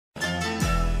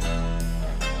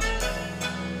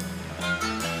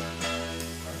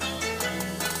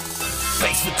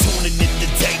Thanks for tuning in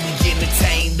today. We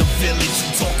entertain the village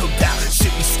and talk about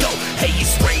shit we stole. Hey,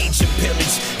 it's rage and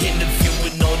pillage.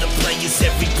 Interviewing all the players,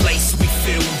 every place we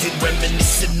filled it.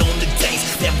 Reminiscing on the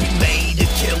days that we made a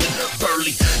killing.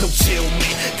 Burly, no chill,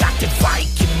 man. Got the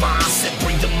Viking mindset.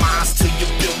 Bring the minds to your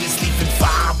buildings, leaving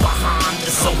fire behind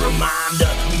us. So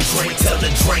reminder, we drink till the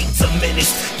drink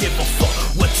diminish. Give a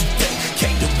fuck what you think.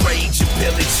 Came to rage and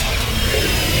pillage.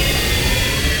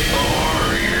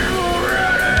 Are you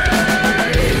ready?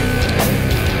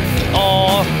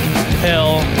 Oh,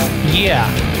 hell yeah.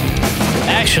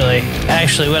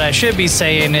 Actually, what I should be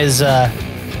saying is,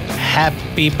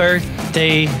 happy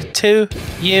birthday to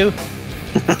you.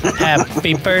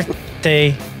 Happy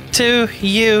birthday to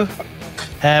you.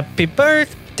 Happy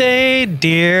birthday,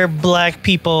 dear black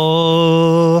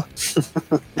people.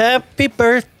 Happy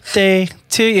birthday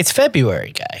to you. It's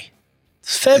February, guy.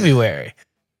 It's February.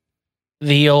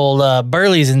 The old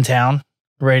Burley's in town,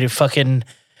 ready to fucking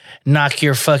knock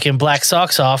your fucking black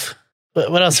socks off.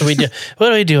 What else do we do? What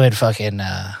do we do in fucking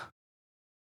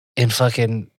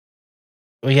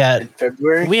we got In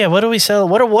February? Yeah, what do we sell?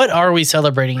 What are we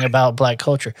celebrating about black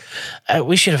culture?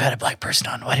 We should have had a black person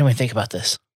on. Why didn't we think about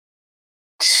this?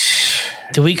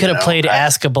 We could have played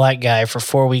Ask a Black Guy for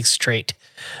 4 weeks straight.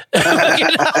 You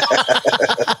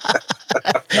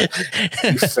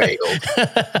failed.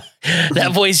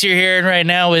 That voice you're hearing right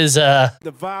now is The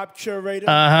vibe curator.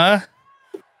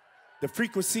 The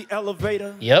frequency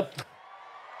elevator. Yep.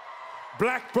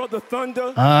 Black Brother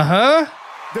Thunder.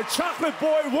 The chocolate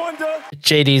boy wonder.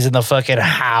 JD's in the fucking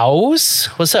house.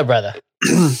 What's up, brother?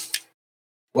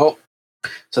 Well,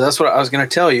 so that's what I was going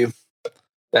to tell you,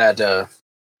 that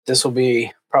this will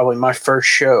be probably my first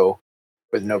show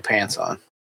with no pants on.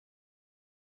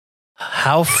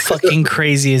 How fucking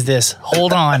crazy is this?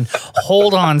 Hold on,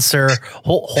 sir.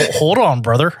 Hold on,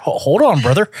 brother. Hold on,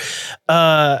 brother.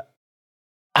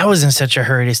 I was in such a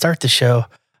hurry to start the show.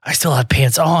 I still had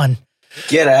pants on.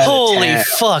 Get out Holy of town.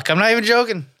 fuck. I'm not even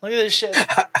joking. Look at this shit.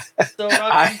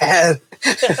 I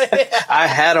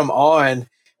had them on,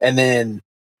 and then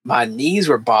my knees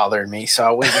were bothering me, so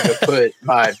I went to go put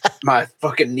my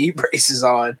fucking knee braces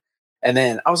on, and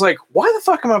then I was like, why the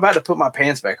fuck am I about to put my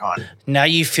pants back on? Now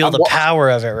you feel the power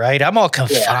of it, right? I'm all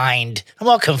confined. Yeah. I'm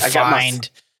all confined.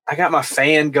 I got my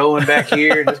fan going back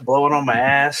here, just blowing on my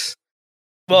ass.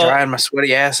 Well, drying my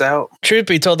sweaty ass out. Truth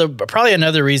be told, probably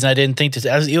another reason I didn't think this.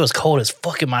 It was cold as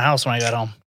fuck in my house when I got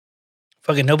home.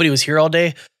 Fucking nobody was here all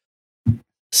day,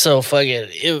 so fucking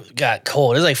it got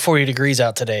cold. It was like 40 degrees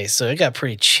out today, so it got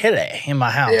pretty chilly in my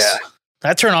house. Yeah.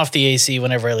 I turn off the AC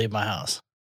whenever I leave my house.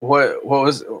 What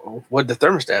did the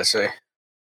thermostat say?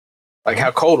 Like,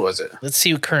 how cold was it? Let's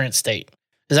see current state,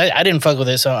 because I didn't fuck with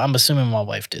it, so I'm assuming my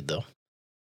wife did though.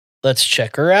 Let's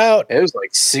check her out. It was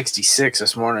like 66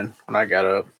 this morning when I got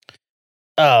up.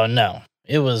 Oh, no.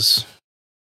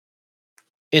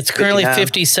 It's currently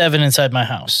 57 inside my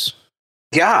house.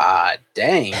 God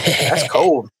dang. That's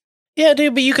cold. Yeah,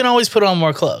 dude, but you can always put on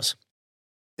more clothes.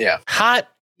 Yeah. Hot,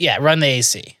 yeah, run the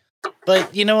AC.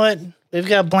 But you know what? We've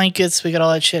got blankets. We got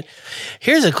all that shit.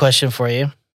 Here's a question for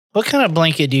you. What kind of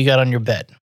blanket do you got on your bed?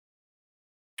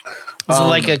 Is it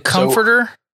like a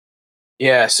comforter?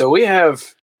 So we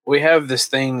have this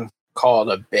thing called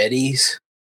a Betty's.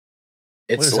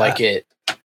 It's like that?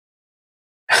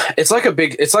 It's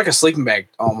like a sleeping bag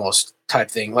almost type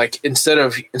thing. Like instead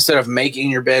of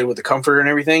making your bed with the comforter and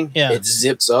everything, it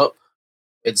zips up.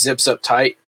 It zips up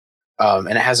tight. And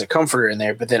it has a comforter in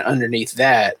there, but then underneath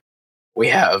that we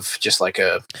have just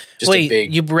a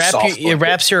big it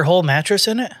wraps your whole mattress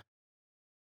in it?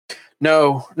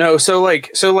 No. So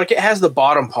it has the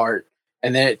bottom part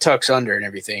and then it tucks under and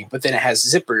everything, but then it has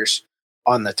zippers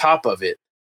on the top of it.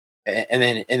 And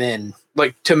then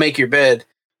like to make your bed,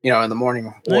 in the morning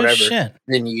or whatever,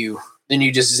 then you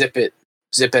just zip it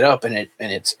up and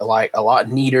it's like a lot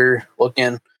neater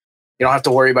looking. You don't have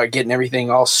to worry about getting everything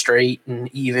all straight and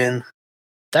even.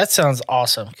 That sounds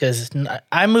awesome because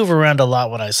I move around a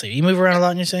lot when I sleep. You move around a lot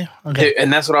when you sleep? Okay.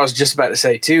 And that's what I was just about to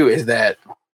say too, is that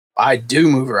I do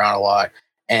move around a lot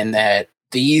and that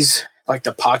these, like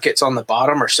the pockets on the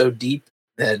bottom are so deep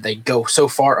that they go so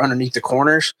far underneath the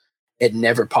corners, it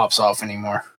never pops off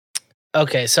anymore.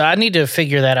 Okay, so I need to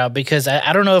figure that out because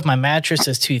I don't know if my mattress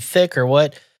is too thick or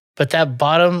what, but that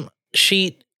bottom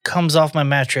sheet comes off my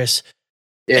mattress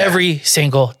every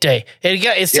single day.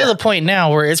 It's to the point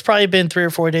now where it's probably been 3 or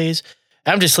 4 days.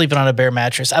 I'm just sleeping on a bare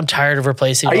mattress. I'm tired of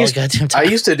replacing it all the goddamn time. I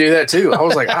used to do that too. I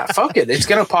was like, fuck it. It's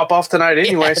going to pop off tonight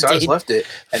anyway, so I just left it.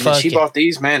 And then she bought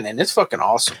these, man, and it's fucking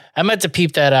awesome. I meant to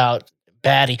peep that out.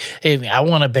 Baddie. Hey, I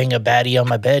want to bang a baddie on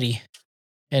my Betty.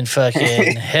 And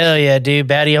fucking hell yeah, dude.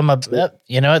 Baddie on my,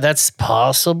 you know, that's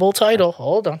possible title.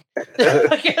 Hold on.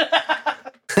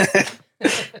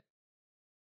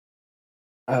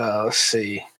 Let's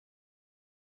see.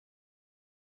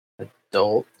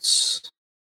 Adults.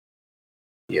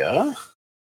 Yeah.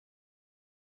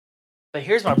 But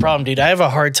here's my problem, dude. I have a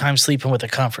hard time sleeping with a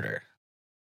comforter.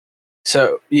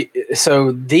 So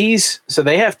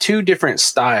they have two different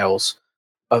styles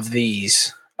of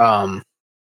these.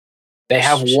 They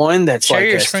have one that's like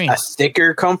a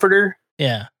thicker comforter.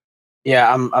 Yeah.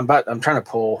 Yeah, I'm trying to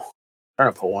pull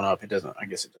one up. It doesn't, I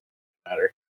guess it doesn't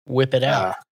matter. Whip it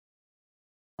out.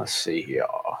 Let's see here.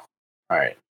 All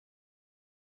right.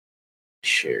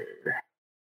 Sure. Is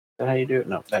that how you do it?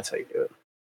 No, that's how you do it.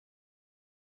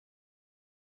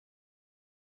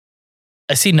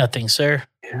 I see nothing, sir.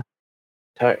 Yeah.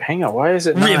 Hang on. Why is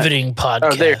it riveting podcast?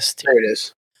 Oh, there it is.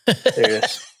 There it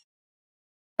is.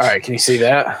 All right. Can you see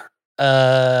that?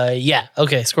 Yeah.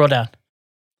 Okay. Scroll down.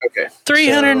 Okay.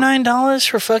 $309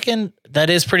 for fucking.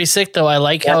 That is pretty sick, though. I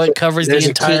like how it covers the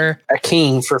entire. A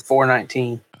king for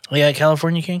 $419. Yeah,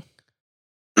 California King.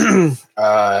 $419.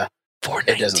 $419.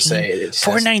 It doesn't say it.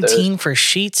 $419 for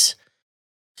sheets.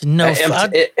 No.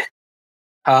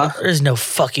 There's no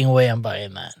fucking way I'm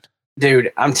buying that.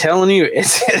 Dude, I'm telling you,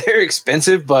 they're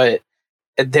expensive, but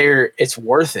it's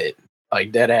worth it.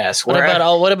 Like dead ass. What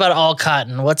about all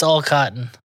cotton? What's all cotton?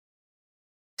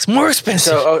 It's more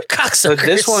expensive. So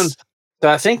this one, so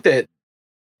I think that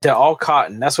the all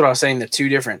cotton, that's what I was saying, the two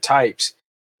different types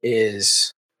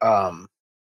is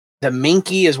the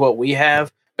minky is what we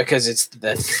have because it's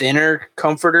the thinner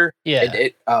comforter. Yeah.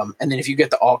 And then if you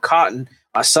get the all cotton,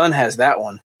 my son has that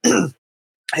one.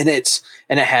 And it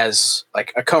has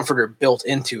like a comforter built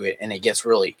into it, and it gets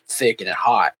really thick and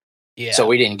hot. Yeah. So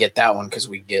we didn't get that one because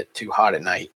we get too hot at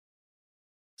night.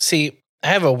 See, I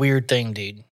have a weird thing,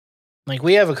 dude. Like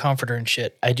we have a comforter and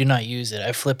shit. I do not use it.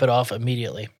 I flip it off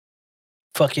immediately.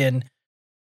 Fucking.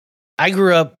 I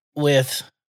grew up with.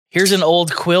 Here's an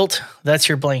old quilt. That's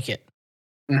your blanket.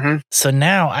 Mm-hmm. So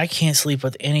now I can't sleep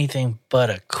with anything but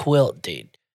a quilt, dude.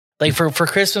 Like for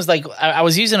Christmas, like I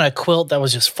was using a quilt that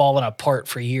was just falling apart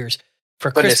for years.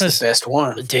 But Christmas, it's the best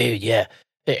one, dude. Yeah,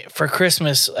 for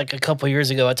Christmas, like a couple of years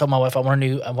ago, I told my wife I want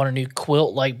a new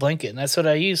quilt like blanket, and that's what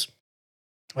I use.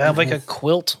 I have like a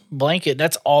quilt blanket.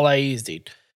 That's all I use,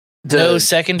 dude. No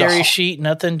secondary sheet,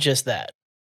 nothing, just that.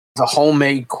 The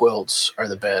homemade quilts are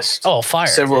the best. Oh, fire!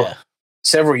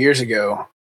 Several years ago,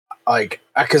 like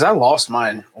because I lost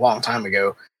mine a long time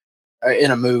ago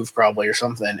in a move probably or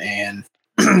something, and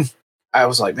I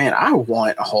was like, man, I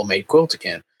want a homemade quilt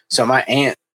again. So my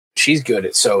aunt, she's good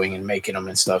at sewing and making them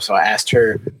and stuff. So I asked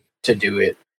her to do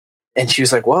it. And she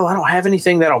was like, well, I don't have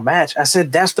anything that'll match. I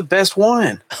said, that's the best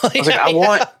one. I was like,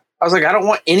 I don't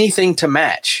want anything to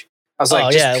match. I was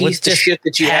like, just piece the shit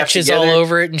that you have patches all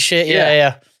over it and shit.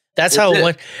 Yeah. That's how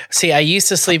one. See, I used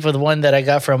to sleep with one that I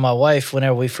got from my wife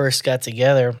whenever we first got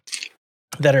together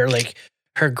that are like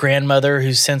her grandmother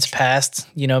who's since passed,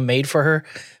 made for her.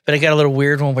 But it got a little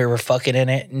weird when we were fucking in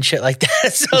it and shit like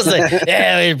that. So I was like,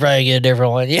 yeah, we'd probably get a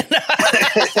different one.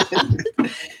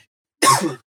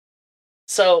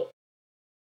 So,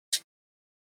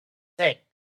 hey,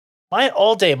 my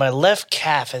left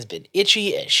calf has been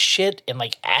itchy as shit and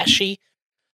like ashy.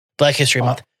 Black History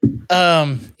Month.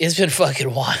 It's been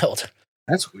fucking wild.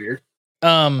 That's weird.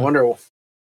 Wonderful.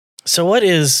 So what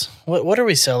are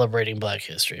we celebrating Black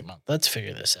History Month? Let's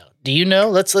figure this out. Do you know?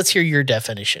 Let's hear your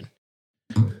definition.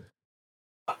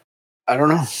 I don't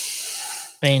know.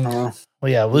 I mean,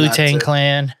 Wu-Tang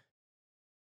Clan,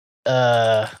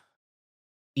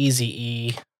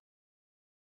 Eazy-E.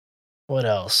 What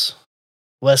else?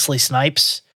 Wesley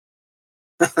Snipes.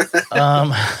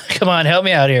 Come on, help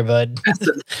me out here, bud.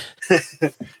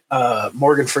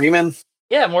 Morgan Freeman.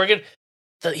 Yeah, Morgan.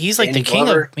 He's like the king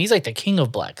of. He's like the king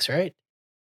of blacks, right?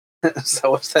 So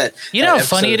what's that? You know how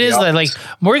funny it is that like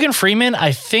Morgan Freeman,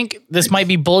 I think this might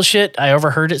be bullshit. I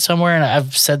overheard it somewhere and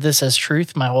I've said this as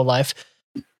truth my whole life.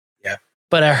 Yeah.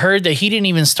 But I heard that he didn't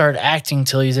even start acting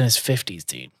till he's in his 50s,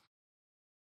 dude.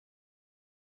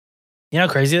 You know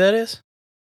how crazy that is?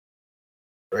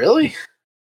 Really?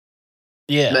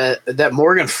 Yeah. That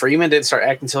Morgan Freeman didn't start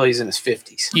acting until he's in his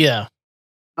 50s. Yeah.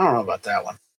 I don't know about that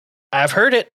one. I've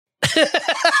heard it.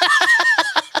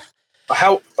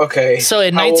 How? Okay. So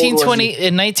in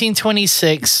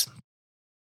 1926.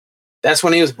 That's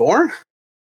when he was born?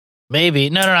 Maybe.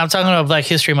 No. I'm talking about Black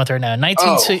History Month right now. In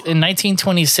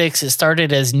 1926, it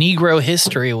started as Negro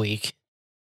History Week.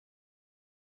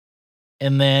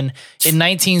 And then in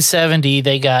 1970,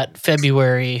 they got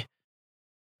February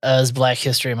as Black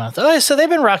History Month. Oh, so they've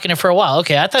been rocking it for a while.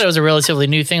 Okay, I thought it was a relatively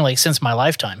new thing, like since my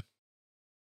lifetime.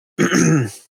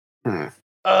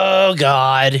 Oh,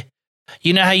 God.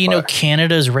 You know how you know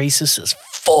Canada's racist as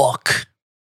fuck?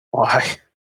 Why?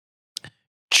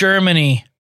 Germany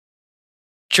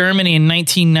in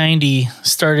 1990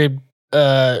 started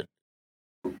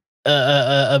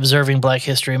observing Black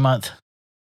History Month.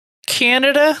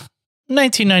 Canada,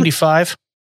 1995.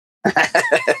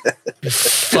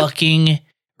 Fucking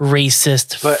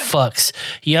racist fucks.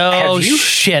 Yo,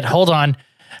 shit. Hold on.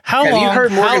 Have you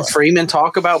heard Morgan Freeman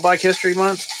talk about Black History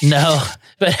Month? No,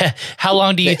 but how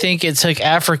long do you think it took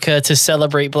Africa to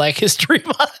celebrate Black History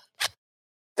Month?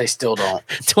 They still don't.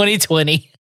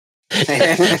 2020.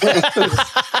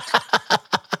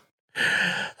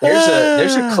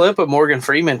 There's a clip of Morgan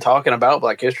Freeman talking about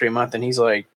Black History Month, and he's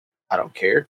like, "I don't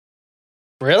care."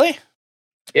 Really?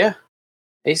 Yeah.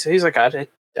 He's like, I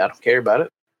don't care about it.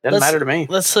 Doesn't matter to me.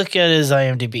 Let's look at his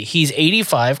IMDb. He's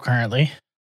 85 currently.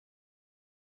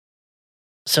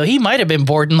 So he might have been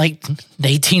born in like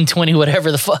 1820,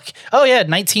 whatever the fuck. Oh, yeah,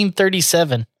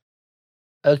 1937.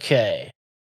 Okay.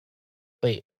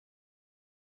 Wait.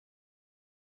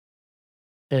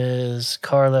 His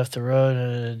car left the road in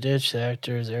a ditch. The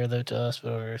actor's airlift to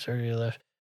hospital or surgery left.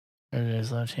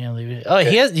 His left hand leaving. Oh,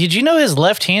 he has. Did you know his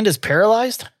left hand is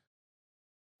paralyzed?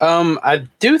 I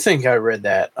do think I read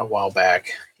that a while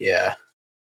back. Yeah.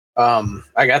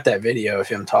 I got that video of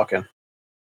him talking.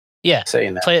 Yeah.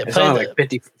 Saying that. It's only like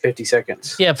 50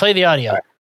 seconds. Yeah, play the audio. All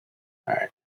right.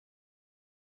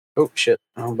 Oh, shit.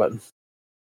 Wrong button.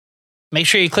 Make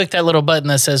sure you click that little button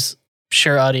that says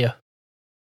share audio.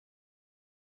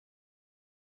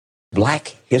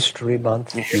 Black History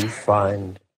Month you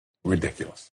find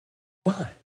ridiculous. Why?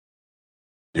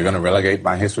 You're going to relegate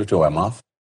my history to a month?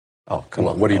 Oh, come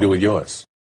on. What do you do with yours?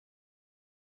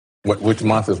 Which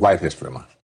month is White History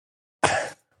Month?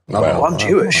 Well, I'm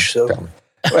Jewish, so.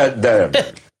 Well,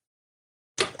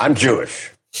 I'm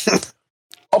Jewish.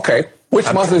 Okay.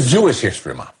 Which month is Jewish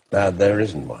History Month? There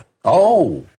isn't one.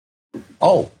 Oh.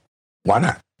 Why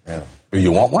not? Yeah. Do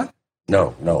you want one?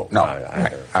 No.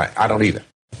 I don't either.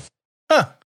 Huh.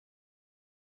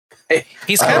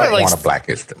 He's kind of like... I want a Black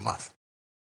History Month.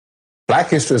 Black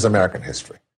history is American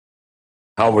history.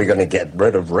 How are we going to get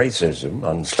rid of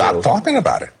racism? Stop talking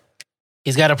about it.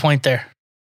 He's got a point there.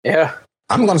 Yeah.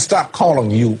 I'm going to stop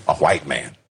calling you a white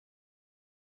man.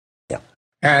 Yeah.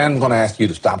 And I'm going to ask you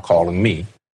to stop calling me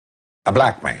a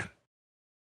black man.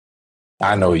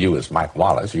 I know you as Mike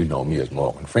Wallace. You know me as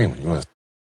Morgan Freeman. All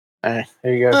right,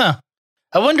 there you go. Huh.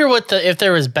 I wonder if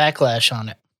there was backlash on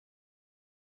it.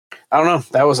 I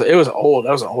don't know. It was old.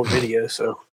 That was an old video,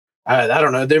 so I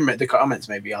don't know. The comments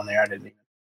may be on there.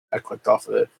 I clicked off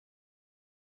of it.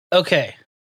 Okay.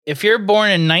 If you're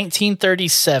born in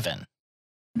 1937,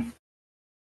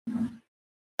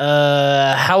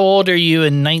 how old are you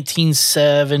in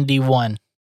 1971?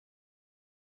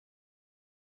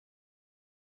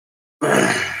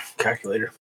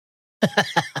 Calculator.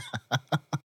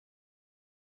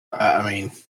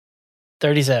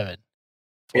 37,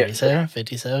 47,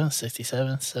 57,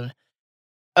 67, 70.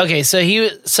 Okay, so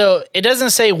it doesn't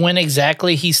say when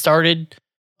exactly he started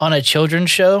on a children's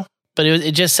show, but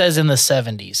it just says in the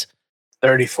 70s.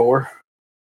 34.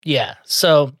 Yeah,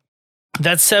 so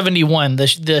that's 71.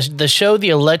 The show The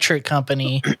Electric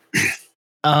Company,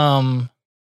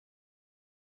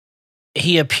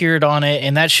 he appeared on it,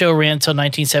 and that show ran until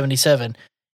 1977.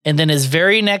 And then his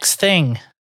very next thing,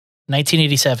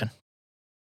 1987.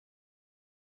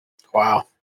 Wow.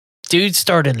 Dude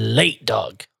started late,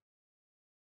 dog.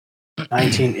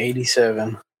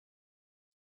 1987.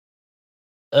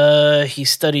 He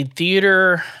studied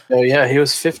theater. Oh yeah, he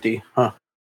was 50, huh?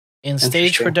 In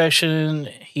stage production,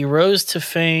 he rose to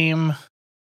fame.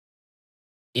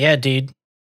 Yeah, dude.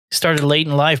 Started late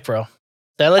in life, bro.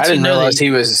 That lets you know. I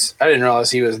didn't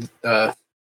realize he was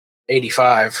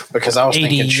 85 because I was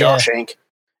thinking Shawshank,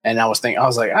 and I was like,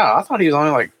 oh, I thought he was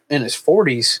only like in his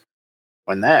 40s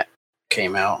when that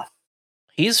came out.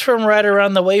 He's from right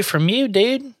around the way from you,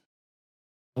 dude.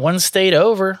 One state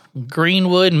over,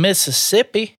 Greenwood,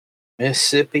 Mississippi.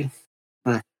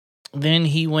 Then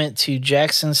he went to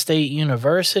Jackson State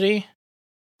University.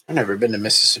 I've never been to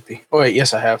Mississippi. Oh, wait,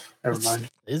 yes, I have. Never mind.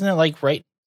 Isn't it like right?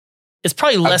 It's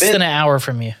probably less than an hour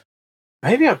from you.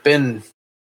 Maybe I've been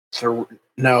through.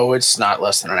 No, it's not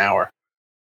less than an hour.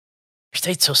 Your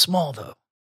state's so small, though.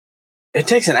 It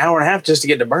takes an hour and a half just to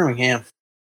get to Birmingham.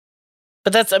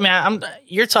 But that's,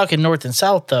 you're talking north and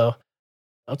south, though.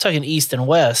 I'm talking east and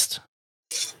west.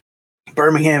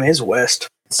 Birmingham is west.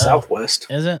 Southwest.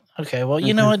 Is it? Okay, well,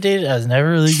 you know what, dude? I was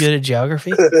never really good at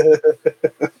geography.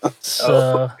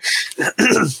 So,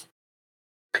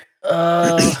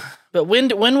 but when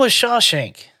was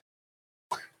Shawshank?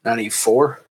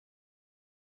 94.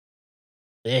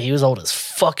 Yeah, he was old as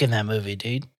fuck in that movie,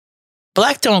 dude.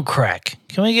 Black don't crack.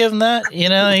 Can we give him that? You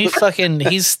know, he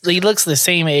looks the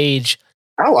same age.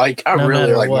 I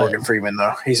really like what. Morgan Freeman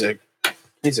though. He's a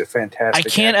fantastic. I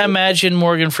can't actor. imagine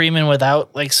Morgan Freeman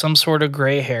without like some sort of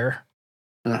gray hair.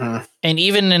 Mm-hmm. And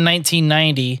even in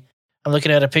 1990, I'm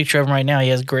looking at a picture of him right now. He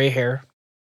has gray hair.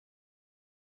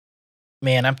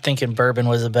 Man, I'm thinking bourbon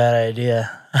was a bad idea.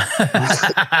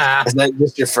 Is that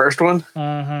just your first one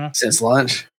since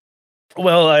lunch?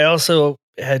 Well, I also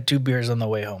had 2 beers on the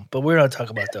way home, but we're not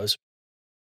talking about those.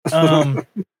 All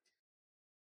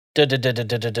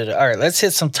right, let's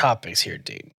hit some topics here,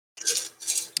 dude.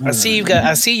 I see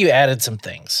you added some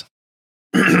things.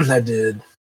 I did.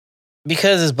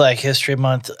 Because it's Black History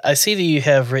Month, I see that you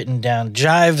have written down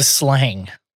jive slang.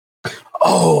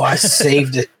 Oh, I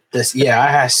saved it.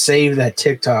 I saved that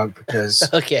TikTok because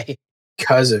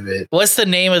of it. What's the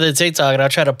name of the TikTok? And I'll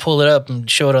try to pull it up and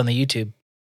show it on the YouTube.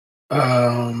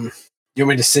 You want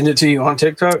me to send it to you on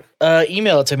TikTok?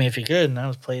 Email it to me if you could, and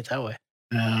I'll play it that way.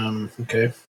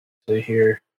 Okay. So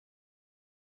here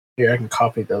I can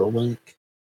copy the link.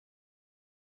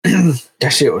 That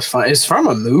shit was fun. It's from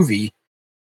a movie.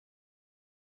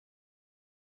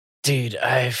 Dude,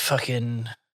 I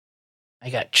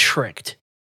got tricked.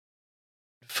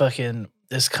 Fucking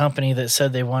this company that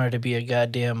said they wanted to be a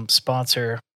goddamn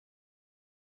sponsor.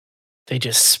 They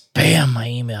just spam my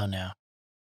email now.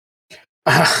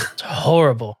 It's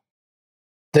horrible.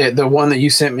 The one that you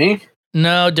sent me?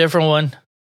 No, different one.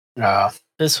 Uh,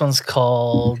 This one's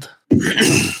called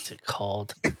what's it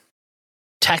called?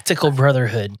 Tactical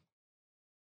Brotherhood.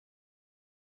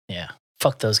 Yeah.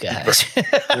 Fuck those guys.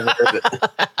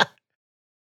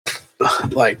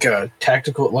 like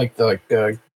tactical, like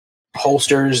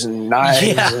holsters and knives.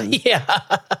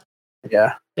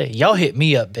 Yeah. Hey, y'all hit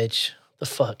me up, bitch. The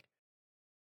fuck.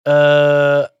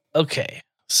 Okay.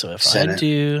 So if I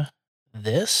do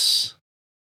this,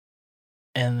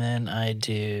 and then I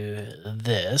do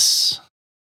this,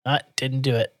 didn't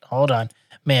do it. Hold on,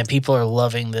 man. People are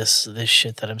loving this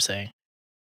shit that I'm saying.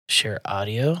 Share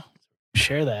audio.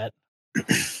 Share that.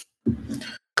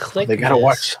 Click. They gotta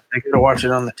watch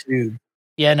it on the tube.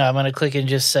 Yeah, no, I'm gonna click in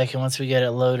just a second once we get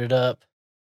it loaded up.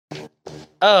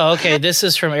 Oh, okay. This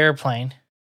is from Airplane.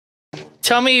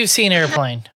 Tell me you've seen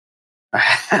Airplane.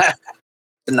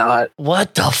 Not.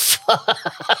 What the fuck?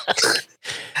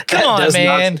 Come on, does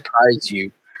man. Not surprise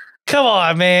you. Come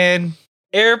on, man.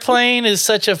 Airplane is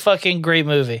such a fucking great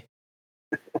movie.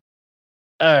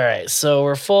 All right, so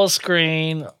we're full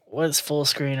screen. What's full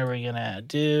screen are we gonna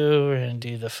do? We're gonna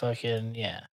do the fucking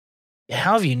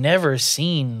How have you never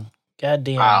seen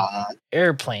goddamn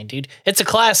Airplane, dude? It's a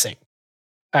classic.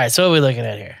 All right, so what are we looking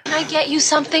at here? Can I get you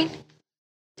something?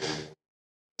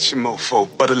 Your mofo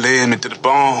butter laying into the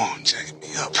bone, jacking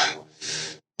me up.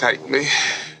 Tight me.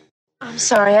 I'm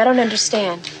sorry, I don't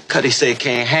understand. Cuddy say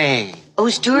can't hang. Oh,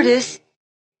 stewardess,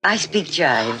 I speak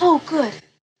jive. Oh, good.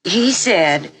 He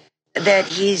said that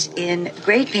he's in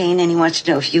great pain and he wants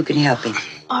to know if you can help him.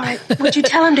 All right, would you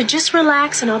tell him to just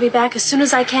relax and I'll be back as soon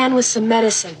as I can with some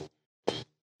medicine.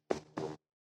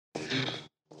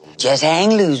 Just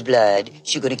hang loose, blood.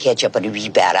 She's gonna catch up on the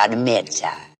rebound on the med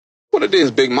side. What it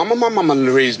is, big mama? My mama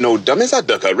raised no dummies. I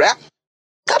duck a rap.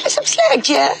 Cut me some slack,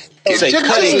 Jack. Say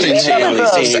Cuddy can say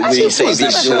anything. We say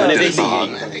he's doing everything.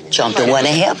 Chomp don't want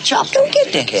to help. Chomp don't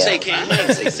get the help. Say can't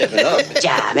hang. Say 7 up.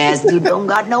 Jive ass dude don't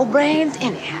got no brains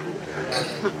anyhow.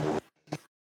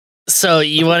 So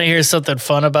you want to hear something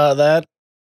fun about that?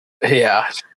 Yeah.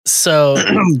 So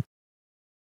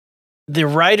the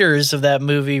writers of that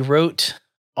movie wrote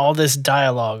all this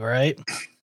dialogue, right?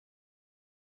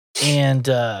 And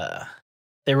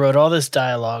they wrote all this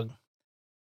dialogue.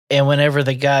 And whenever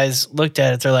the guys looked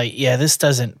at it, they're like, yeah, this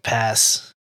doesn't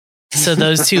pass. So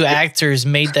those 2 actors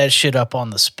made that shit up on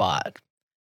the spot.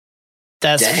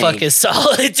 That's fucking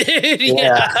solid, dude.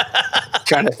 Yeah.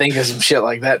 Trying to think of some shit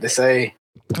like that to say.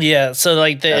 Yeah, so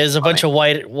like there's a bunch of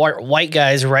white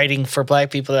guys writing for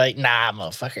black people. They're like, nah,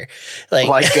 motherfucker.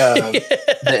 Like the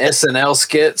SNL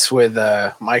skits with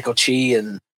Michael Chi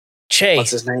and Che.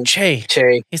 What's his name?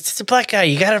 Che. It's a black guy.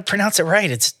 You got to pronounce it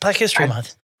right. It's Black History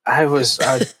Month. I was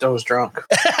drunk.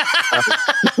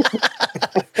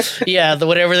 Yeah,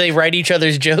 whenever they write each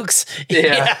other's jokes.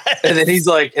 Yeah. And then he's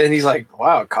like,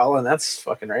 wow, Colin, that's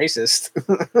fucking racist.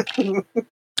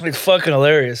 Like fucking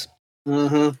hilarious.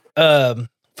 Mm-hmm.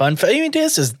 Fun. I mean,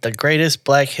 this is the greatest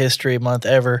Black History Month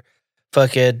ever.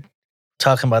 Fucking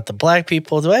talking about the black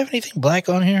people. Do I have anything black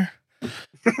on here?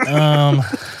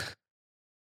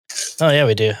 Oh yeah,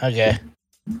 we do. Okay.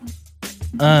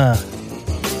 Oh.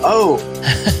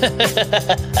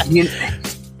 you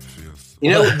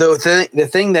know the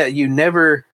thing that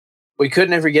we could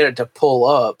never get it to pull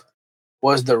up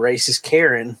was the racist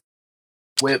Karen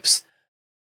whips.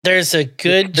 There's a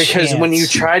good because when you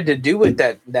chance. tried to do it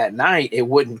that night, it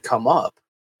wouldn't come up.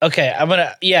 Okay,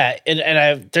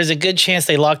 and there's a good chance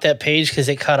they locked that page because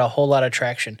it caught a whole lot of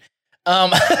traction.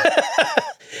 But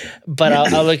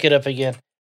I'll look it up again.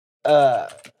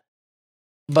 But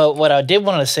what I did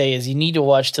want to say is you need to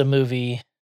watch the movie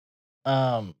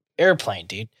Airplane,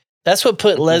 dude. That's what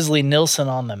put Leslie Nielsen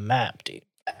on the map, dude.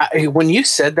 When you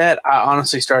said that, I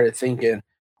honestly started thinking, I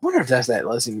wonder if that's that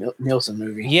Leslie Nielsen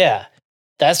movie. Yeah,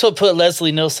 that's what put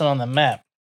Leslie Nielsen on the map.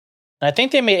 And I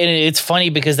think they made, and it's funny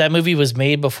because that movie was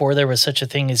made before there was such a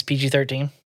thing as PG-13.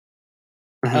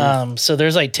 Mm-hmm. So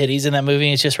there's like titties in that movie.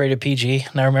 And it's just rated PG.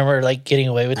 And I remember like getting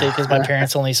away with it because my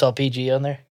parents only saw PG on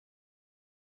there.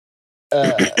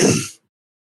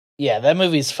 Yeah, that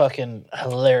movie's fucking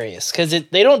hilarious because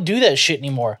they don't do that shit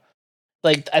anymore.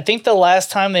 Like, I think the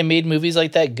last time they made movies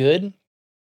like that good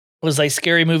was like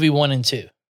Scary Movie 1 and 2.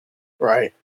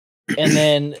 Right. And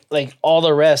then like all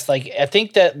the rest, like I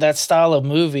think that style of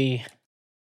movie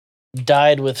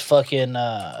died with fucking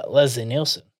Leslie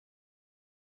Nielsen.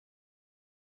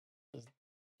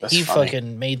 That's he funny.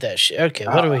 fucking made that shit. Okay,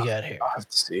 what do we got here? I'll have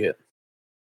to see it.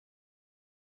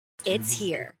 It's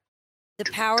here. The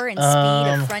power and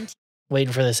speed of front.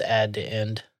 Waiting for this ad to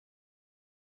end.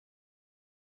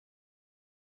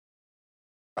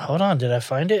 Hold on, did I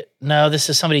find it? No, this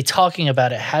is somebody talking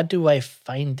about it. How do I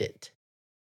find it?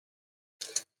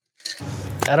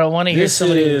 I don't want to hear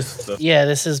somebody. Yeah,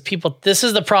 this is people. This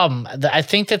is the problem. I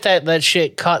think that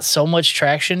shit caught so much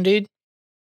traction, dude.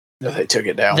 That they took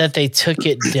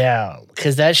it down.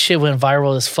 Because that shit went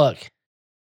viral as fuck.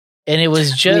 And it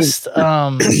was just,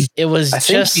 it was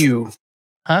just.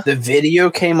 The video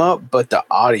came up, but the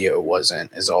audio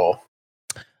wasn't. Is all.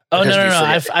 Oh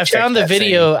no! I found the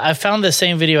video. I found the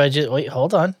same video. Wait.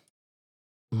 Hold on.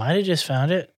 Might have just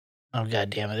found it. Oh god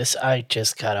damn it! I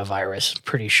just got a virus.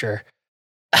 Pretty sure.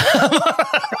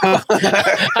 I'm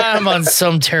on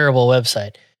some terrible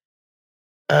website.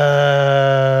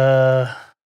 I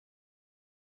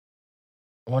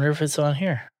wonder if it's on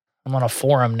here. I'm on a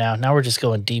forum now. Now we're just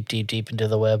going deep into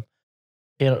the web.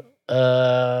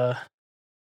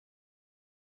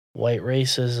 White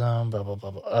racism. Blah blah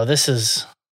blah blah. Oh, this is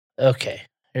okay.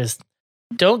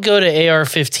 Don't go to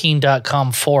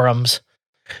ar15.com forums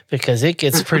because it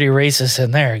gets pretty racist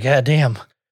in there. God damn.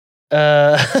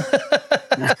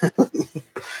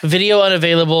 Video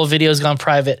unavailable. Video's gone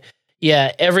private.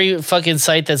 Yeah, every fucking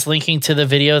site that's linking to the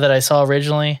video that I saw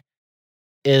originally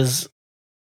it's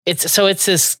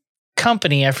this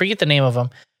company. I forget the name of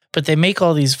them, but they make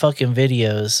all these fucking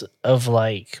videos of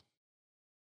like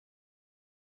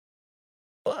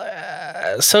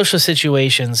social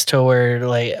situations to where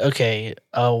like, okay,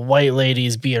 a white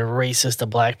lady's being racist to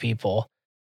black people,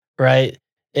 right?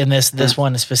 And this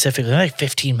one is specifically like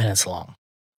 15 minutes long.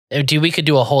 Dude, we could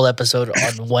do a whole episode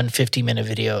on one 50-minute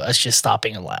video, us just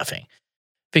stopping and laughing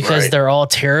because they're all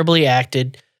terribly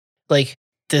acted. Like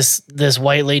this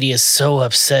white lady is so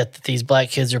upset that these black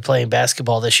kids are playing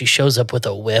basketball that she shows up with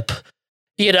a whip.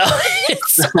 You know,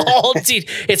 it's all, dude,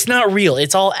 it's not real.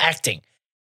 It's all acting.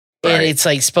 Right. And it's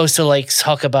like supposed to like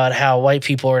talk about how white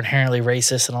people are inherently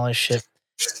racist and all this shit.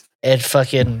 And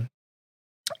fucking,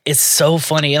 it's so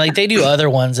funny. And like they do other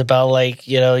ones about like,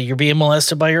 you know, you're being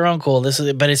molested by your uncle.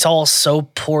 But it's all so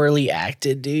poorly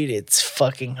acted, dude. It's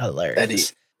fucking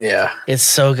hilarious. Yeah. It's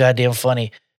so goddamn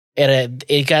funny. And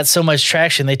it got so much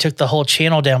traction. They took the whole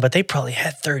channel down, but they probably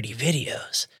had 30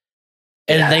 videos.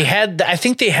 And I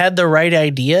think they had the right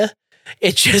idea.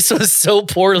 It just was so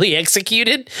poorly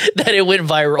executed that it went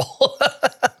viral.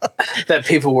 that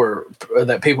people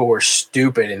were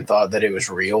stupid and thought that it was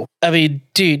real. I mean,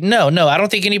 dude, no, I don't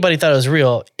think anybody thought it was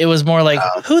real. It was more like,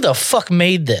 who the fuck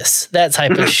made this? That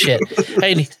type of shit.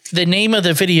 And the name of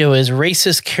the video is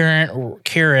 "Racist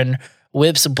Karen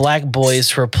Whips Black Boys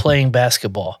for Playing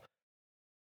Basketball."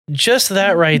 Just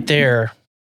that right there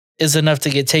is enough to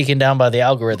get taken down by the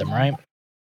algorithm, right?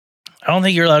 I don't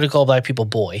think you're allowed to call black people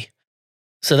boy.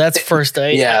 So that's first.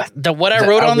 What I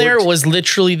wrote on there was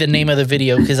literally the name of the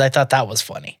video because I thought that was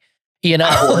funny. You know,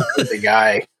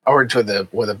 I worked with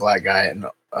a black guy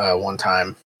one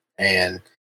time, and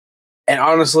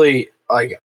honestly,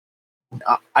 like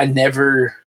I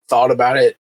never thought about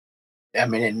it. I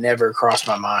mean, it never crossed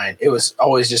my mind. It was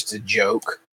always just a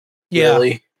joke,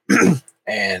 really.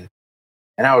 and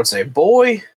I would say,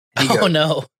 "Boy,"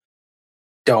 no,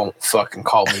 don't fucking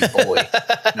call me boy.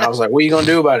 And I was like, "What are you gonna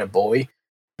do about it, boy?"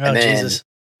 and then Jesus.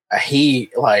 he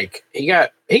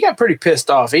got pretty pissed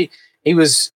off. He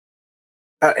was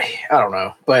I don't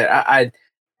know, but I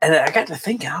got to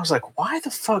thinking. I was like, why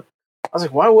the fuck? I was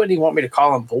like, why wouldn't he want me to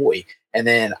call him boy? And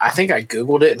then I think I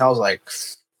Googled it, and I was like,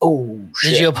 oh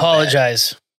shit. Did you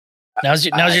apologize? Now's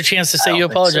your chance to say you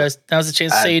apologize. So. Now's the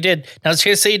chance to say you did. Now's the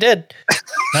chance to say you did.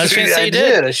 Now's the chance to say you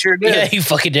did. I sure did. Yeah, you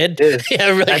fucking did. Yeah,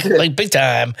 really, like big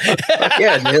time.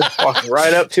 Yeah, dude. Walked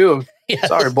right up to him. Yeah.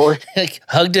 Sorry, boy. Like,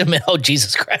 hugged him and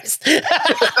Jesus Christ.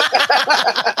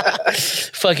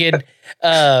 Fucking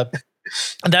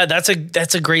that's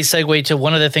a great segue to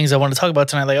one of the things I want to talk about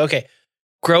tonight. Like, okay,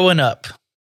 growing up,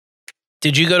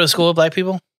 did you go to school with black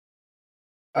people?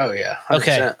 Oh yeah. 100%.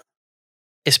 Okay.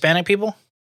 Hispanic people?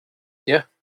 Yeah.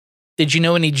 Did you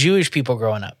know any Jewish people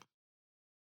growing up?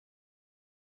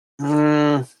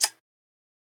 I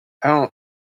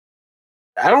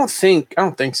don't think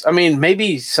so. I mean,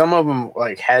 maybe some of them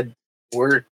like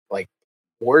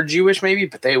were Jewish maybe,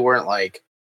 but they weren't like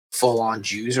full on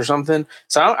Jews or something.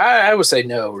 So I would say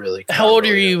no, really. How old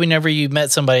are you whenever you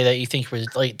met somebody that you think was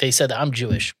like, they said that I'm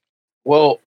Jewish?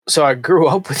 Well, so I grew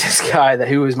up with this guy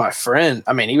who was my friend.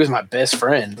 I mean, he was my best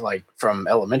friend, like from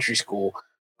elementary school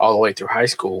all the way through high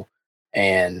school.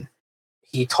 And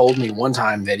he told me one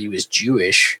time that he was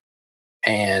Jewish.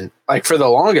 And like for the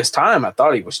longest time, I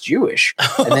thought he was Jewish.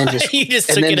 And then just you just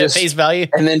took it at face value.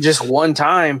 And then just one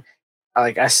time,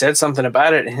 like I said something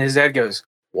about it, and his dad goes,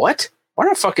 "What? We're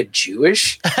not fucking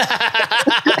Jewish." And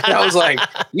I was like,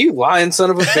 "You lying son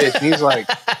of a bitch!" And he's like,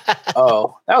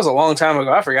 "Oh, that was a long time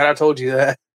ago. I forgot I told you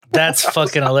that." That's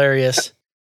fucking hilarious.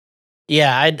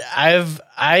 Yeah,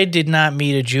 I did not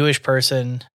meet a Jewish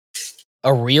person,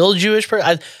 a real Jewish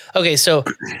person. Okay, so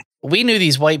we knew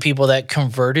these white people that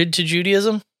converted to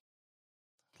Judaism,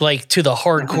 like to the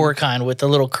hardcore kind with the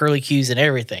little curly cues and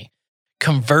everything.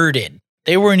 Converted.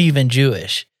 They weren't even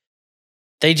Jewish.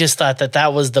 They just thought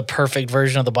that was the perfect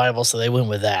version of the Bible, so they went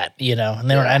with that, you know.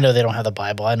 And I know they don't have the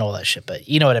Bible. I know all that shit, but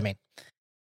you know what I mean.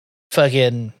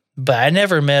 Fucking. But I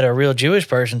never met a real Jewish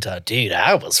person dude,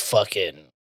 I was fucking.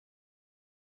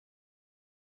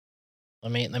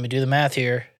 Let me do the math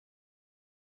here.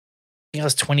 I think I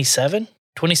was 27,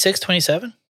 26,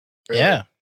 27. Really? Yeah.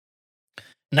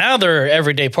 Now they're an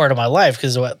everyday part of my life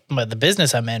because of the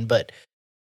business I'm in. But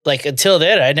like until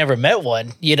then, I never met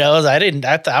one. You know,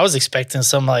 I was expecting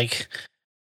some like,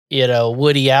 you know,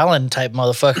 Woody Allen type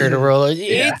motherfucker to roll.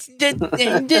 Yeah.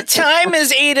 The time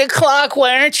is 8:00.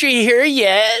 Why aren't you here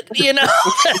yet? You know,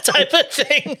 that type of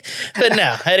thing. But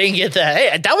no, I didn't get that.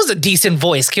 Hey, that was a decent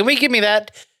voice. Can we give me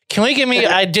that?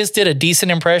 I just did a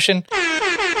decent impression.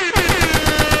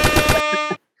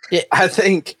 Yeah, I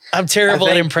think I'm terrible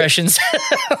at impressions.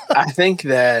 I think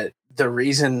that the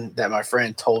reason that my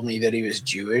friend told me that he was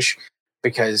Jewish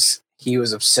because he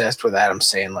was obsessed with Adam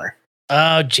Sandler.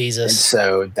 Oh Jesus! And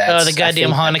so that's the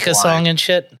goddamn Hanukkah song and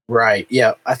shit. Right?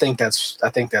 Yeah, I think that's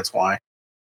why.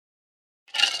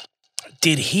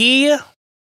 Did he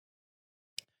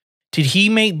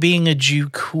make being a Jew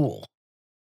cool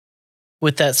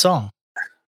with that song? I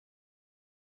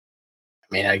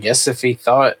mean, I guess if he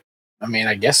thought. I mean,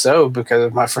 I guess so,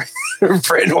 because my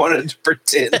friend wanted to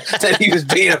pretend that he was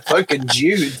being a fucking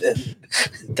Jew. Then.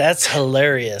 That's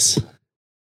hilarious.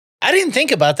 I didn't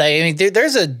think about that. I mean,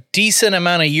 there's a decent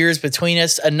amount of years between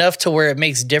us, enough to where it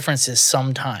makes differences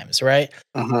sometimes, right?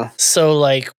 Uh-huh. So,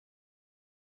 like,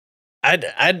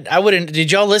 I wouldn't.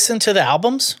 Did y'all listen to the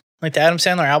albums, like the Adam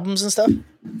Sandler albums and stuff?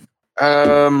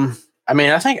 I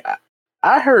mean, I think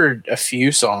I heard a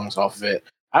few songs off of it.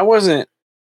 I wasn't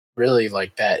really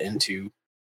like that into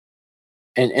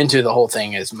the whole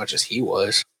thing as much as he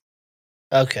was.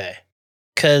 Okay,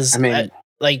 because I mean,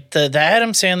 like the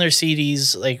Adam Sandler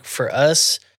CDs, like for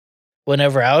us,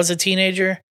 whenever I was a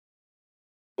teenager,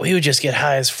 we would just get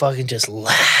high as fuck and just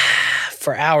laugh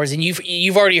for hours. And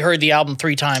you've already heard the album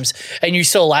 3 times, and you're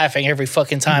still laughing every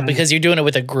fucking time because you're doing it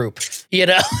with a group. You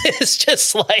know, it's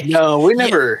just like no, we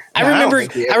never. Yeah,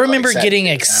 I remember getting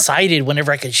excited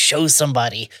whenever I could show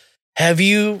somebody. Have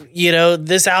you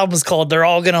this album's called They're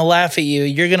All Gonna Laugh at You.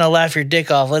 You're gonna laugh your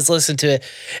dick off. Let's listen to it.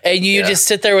 And you just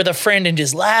sit there with a friend and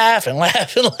just laugh and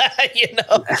laugh and laugh, you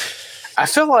know? I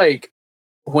feel like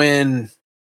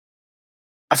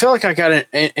I got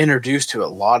introduced to a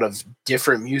lot of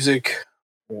different music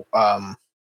when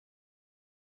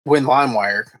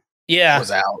LimeWire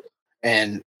was out.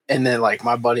 And then like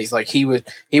my buddies, like he would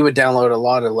download a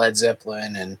lot of Led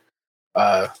Zeppelin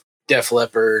and Def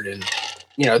Leppard and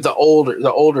the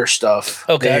older stuff.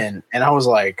 Okay. And I was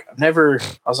like,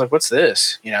 what's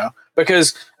this?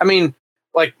 Because I mean,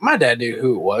 like my dad knew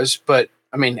who it was, but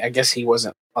I mean, I guess he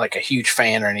wasn't like a huge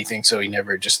fan or anything, so he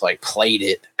never just like played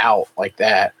it out like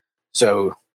that.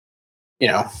 So, you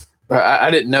know,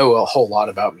 I didn't know a whole lot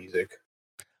about music.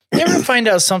 You ever find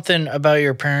out something about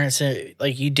your parents that,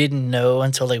 like, you didn't know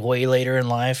until like way later in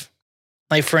life?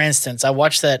 Like, for instance, I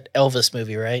watched that Elvis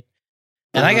movie, right?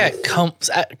 And I got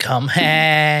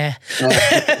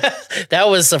that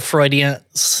was a Freudian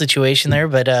situation there,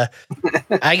 but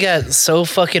I got so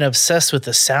fucking obsessed with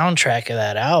the soundtrack of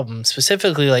that album,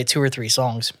 specifically like 2 or 3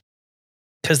 songs,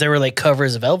 because they were like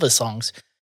covers of Elvis songs.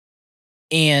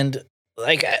 And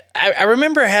like I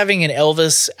remember having an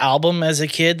Elvis album as a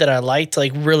kid that I liked,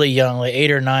 like really young, like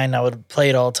 8 or 9. I would play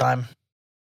it all the time.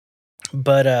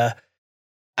 But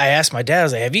I asked my dad, I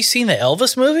was like, "Have you seen the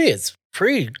Elvis movie? It's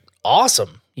pretty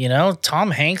awesome. You know,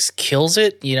 Tom Hanks kills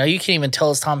it. You know, you can't even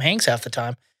tell it's Tom Hanks half the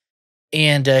time."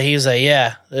 And he was like,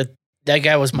 "Yeah, that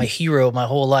guy was my hero my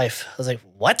whole life." I was like,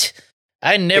 "What?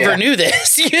 I never knew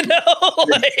this." You know,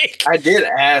 like I did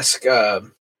ask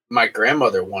my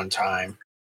grandmother one time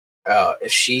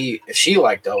if she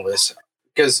liked Elvis,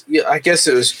 because I guess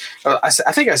it was. I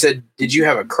think I said, "Did you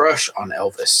have a crush on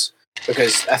Elvis?"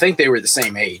 Because I think they were the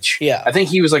same age. Yeah, I think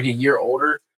he was like a year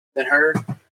older than her,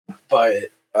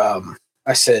 but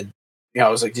I said, I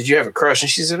was like, "Did you have a crush?" And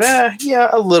she said, "Yeah,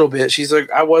 a little bit." She's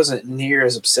like, "I wasn't near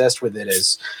as obsessed with it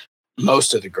as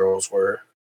most of the girls were."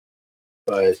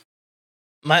 But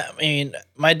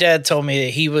my dad told me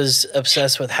that he was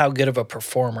obsessed with how good of a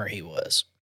performer he was.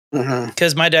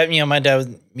 Because my dad was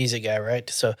a music guy, right?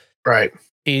 So right,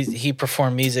 he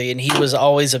performed music, and he was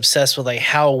always obsessed with like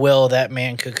how well that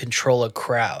man could control a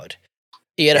crowd.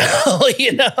 You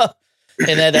know,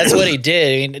 and that's what he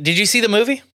did. I mean, did you see the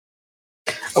movie?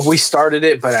 We started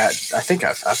it, but I think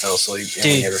I fell asleep and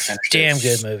we never finished it.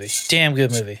 Damn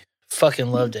good movie. Fucking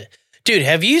loved it. Dude, you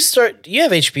have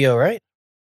HBO, right?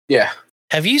 Yeah.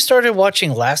 Have you started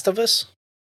watching Last of Us?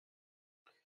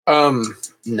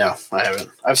 No, I haven't.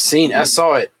 I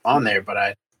saw it on there, but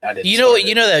I didn't. You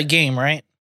know that game, right?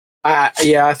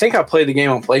 Yeah, I think I played the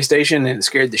game on PlayStation and it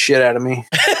scared the shit out of me.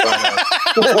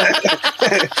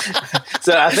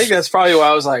 So I think that's probably why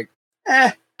I was like,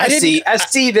 I see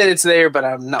that it's there, but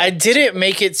I'm not. I didn't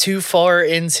make it too far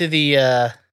into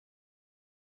the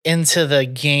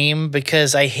game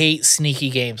because I hate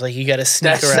sneaky games. Like, you got to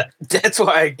sneak around. That's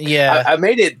why. I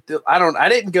made it. I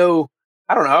didn't go.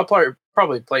 I don't know. I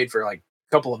probably played for like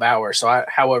a couple of hours. So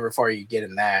however far you get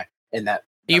in that.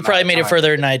 You probably made it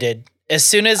further than I did. As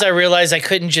soon as I realized I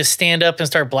couldn't just stand up and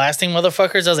start blasting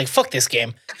motherfuckers, I was like, "Fuck this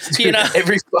game!" You know,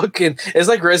 it's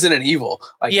like Resident Evil.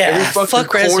 Like every fucking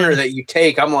corner that you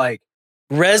take, I'm like,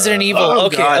 Resident Evil.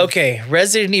 Okay,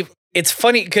 Resident Evil. It's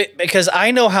funny because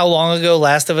I know how long ago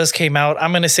Last of Us came out.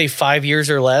 I'm going to say 5 years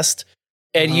or less,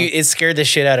 and it scared the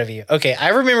shit out of you. Okay, I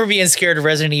remember being scared of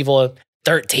Resident Evil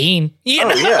 13.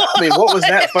 Yeah, I mean, what was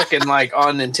that fucking like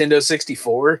on Nintendo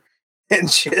 64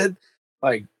 and shit?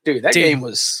 Like, dude, that game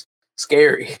was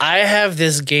scary. I have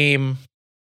this game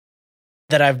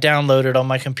that I've downloaded on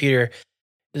my computer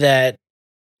that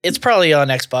it's probably on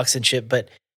Xbox and shit, but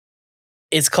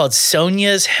it's called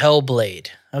Sonya's Hellblade.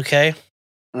 Okay.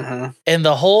 And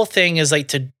the whole thing is like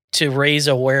to raise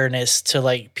awareness to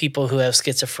like people who have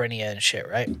schizophrenia and shit,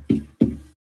 right?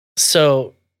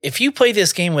 So if you play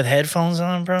this game with headphones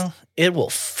on, bro, it will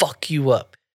fuck you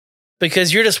up.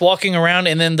 Because you're just walking around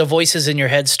and then the voices in your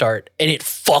head start and it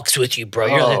fucks with you, bro.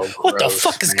 You're like, what the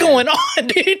fuck is going on,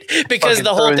 dude? Because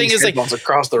the whole thing is like,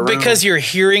 across the room. Because you're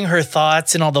hearing her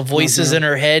thoughts and all the voices in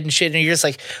her head and shit. And you're just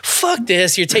like, fuck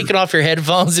this. You're taking off your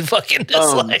headphones and fucking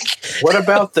just like. What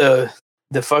about the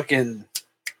fucking,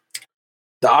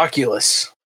 the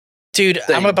Oculus? Dude,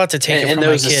 I'm about to take it from my kid.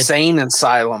 And those insane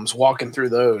asylums, walking through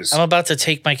those. I'm about to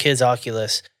take my kid's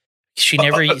Oculus. She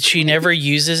never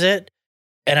uses it.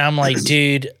 And I'm like,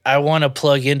 dude, I want to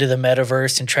plug into the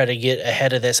metaverse and try to get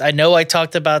ahead of this. I know I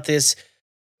talked about this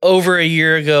over a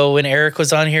year ago when Eric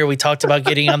was on here. We talked about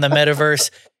getting on the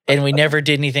metaverse and we never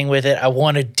did anything with it. I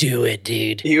want to do it,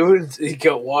 dude. You would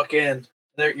go walk in.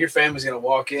 Your family's going to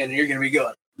walk in and you're going to be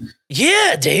going,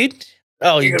 yeah, dude.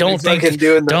 Oh, you don't think I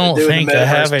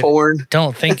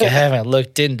haven't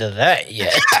looked into that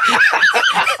yet.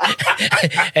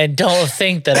 And don't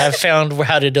think that I've found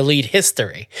how to delete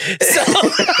history. So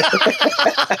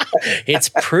it's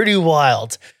pretty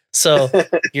wild. So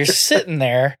you're sitting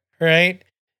there, right?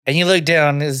 And you look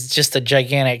down, it's just a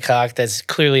gigantic cock that's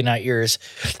clearly not yours,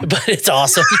 but it's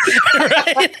awesome.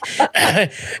 Right?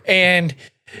 And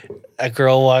a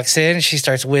girl walks in, she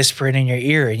starts whispering in your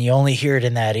ear, and you only hear it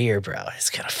in that ear, bro. It's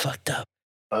kind of fucked up.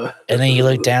 And then you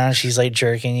look down, she's like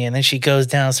jerking you, and then she goes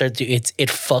down and starts it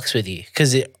fucks with you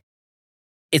because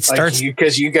it starts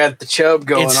because you got the chub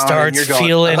going on.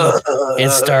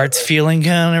 It starts feeling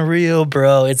kind of real,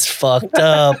 bro. It's fucked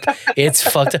up. It's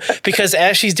fucked up because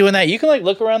as she's doing that, you can like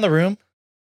look around the room.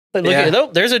 Like, look at oh,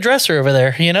 there's a dresser over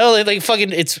there. You know, like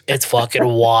fucking, it's fucking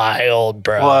wild,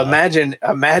 bro. Well,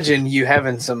 imagine you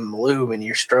having some lube and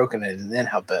you're stroking it, and then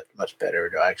how much better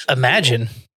it'll actually imagine.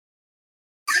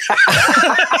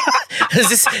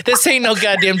 This ain't no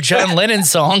goddamn John Lennon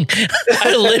song.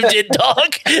 I lived it,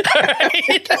 dog.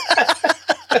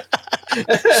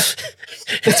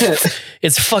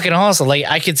 It's fucking awesome. Like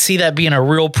I could see that being a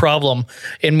real problem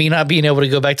and me not being able to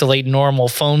go back to like normal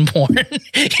phone porn.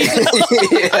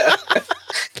 Yeah.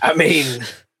 I mean,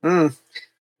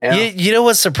 yeah. You know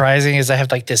what's surprising is I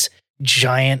have like this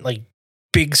giant, like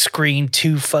big screen,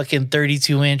 2 fucking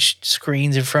 32-inch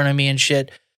screens in front of me and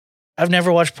shit. I've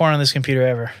never watched porn on this computer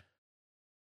ever.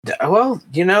 Well,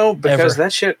 you know, because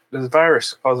that shit is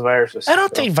causes viruses. I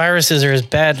don't think viruses are as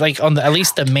bad. Like on at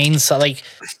least the main side, like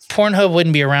Pornhub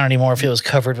wouldn't be around anymore if it was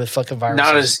covered with fucking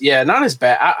viruses. Not as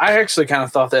bad. I actually kind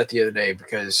of thought that the other day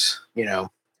because, you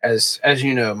know, as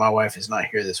you know, my wife is not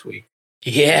here this week.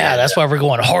 Yeah, that's why we're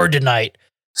going hard tonight.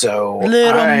 So a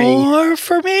little more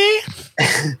for me.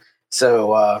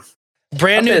 So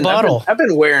brand new bottle. I've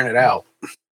been wearing it out.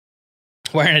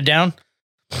 Wearing it down?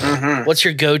 Mm-hmm. What's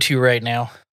your go-to right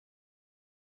now?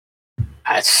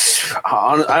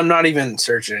 I'm not even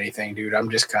searching anything, dude. I'm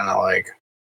just kind of like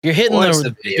you're hitting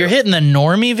the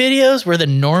normie videos where the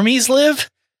normies live.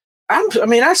 I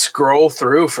mean, I scroll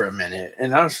through for a minute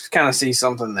and I kind of see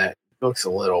something that looks a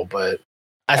little, but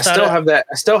I still have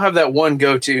that one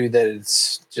go-to that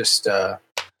it's just. And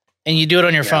you do it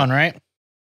on your phone, right?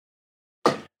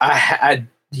 I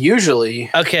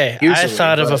usually. Okay, I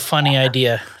thought of a funny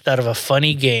idea. Thought of a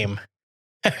funny game.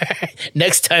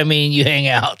 Next time me and you hang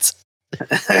out,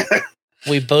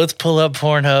 we both pull up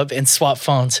Pornhub and swap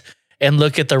phones and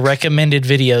look at the recommended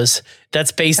videos.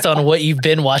 That's based on what you've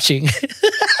been watching. Okay,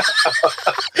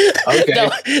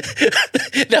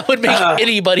 that would make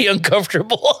anybody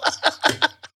uncomfortable.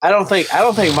 I don't think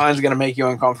mine's gonna make you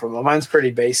uncomfortable. Mine's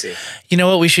pretty basic. You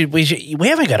know what? We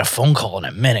haven't got a phone call in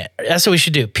a minute. That's what we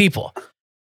should do. People,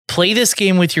 play this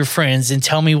game with your friends and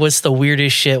tell me what's the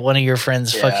weirdest shit one of your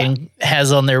friends fucking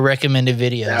has on their recommended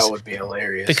videos. That would be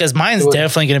hilarious. Because mine's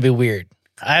definitely going to be weird.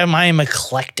 I am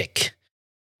eclectic.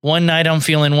 One night I'm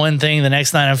feeling one thing, the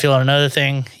next night I'm feeling another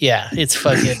thing. Yeah, it's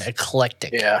fucking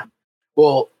eclectic. Yeah.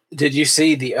 Well, did you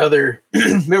see the other?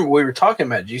 Remember we were talking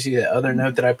about? Did you see the other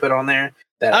note that I put on there?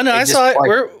 Oh no, I saw it.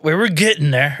 We were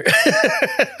getting there.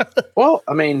 Well,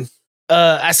 I mean.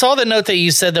 I saw the note that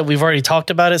you said that we've already talked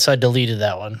about it, so I deleted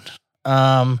that one.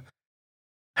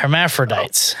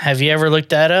 Hermaphrodites. Have you ever looked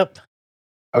that up?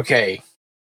 Okay.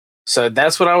 So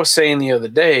that's what I was saying the other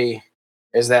day,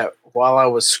 is that while I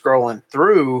was scrolling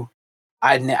through,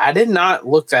 I did not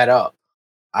look that up.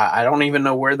 I don't even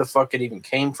know where the fuck it even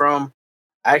came from.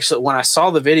 Actually, when I saw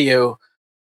the video,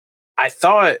 I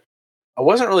thought I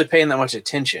wasn't really paying that much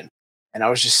attention. And I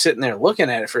was just sitting there looking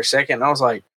at it for a second, and I was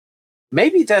like,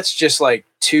 maybe that's just like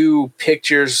 2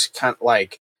 pictures kind of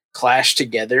like clashed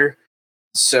together.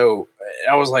 So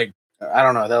I was like, I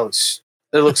don't know.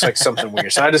 That looks like something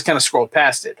weird. So I just kind of scrolled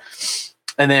past it.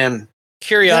 And then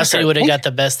curiosity would have got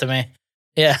the best of me.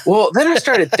 Yeah. Well, then I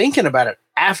started thinking about it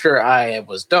after I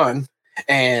was done.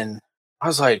 And I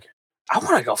was like, I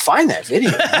want to go find that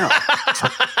video now.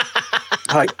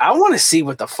 Like, I want to see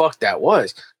what the fuck that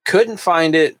was. Couldn't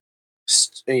find it.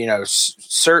 You know,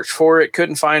 search for it,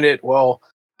 couldn't find it. Well,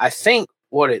 I think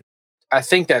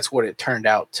that's what it turned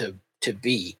out to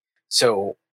be.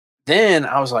 So then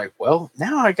I was like, well,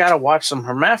 now I gotta watch some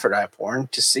hermaphrodite porn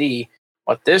to see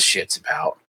what this shit's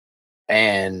about.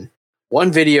 And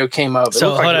one video came up.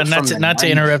 So hold on, not to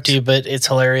interrupt you, but it's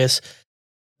hilarious.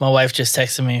 My wife just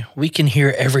texted me, we can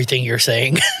hear everything you're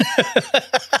saying.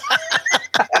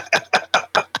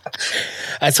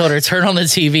 I told her, turn on the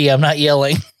TV, I'm not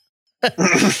yelling. That's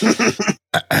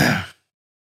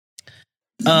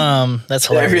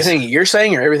hilarious. Everything you're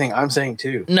saying or everything I'm saying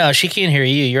too? No, she can't hear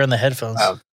you. You're on the headphones.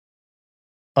 Oh.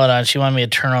 Hold on, she wanted me to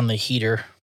turn on the heater.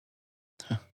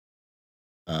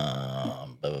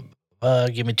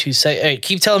 Give me 2 seconds. Hey,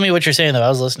 keep telling me what you're saying though. I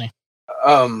was listening.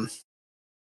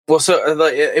 Well, so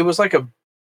it was like a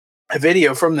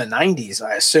video from the 90s.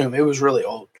 I assume it was really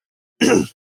old.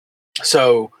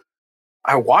 So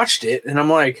I watched it and I'm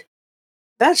like,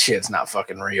 that shit's not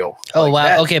fucking real. Oh, like,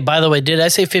 wow. Okay, by the way, did I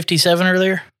say 57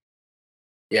 earlier?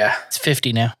 Yeah. It's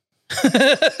 50 now.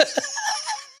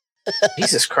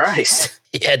 Jesus Christ.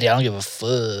 Yeah, dude, I don't give a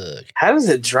fuck. How does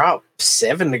it drop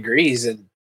 7 degrees in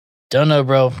Don't know,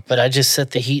 bro, but I just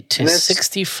set the heat to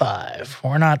 65.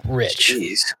 We're not rich.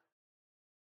 Jeez.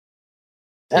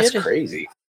 That's crazy.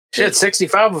 Shit,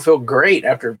 65 will feel great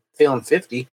after feeling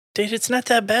 50. Dude, it's not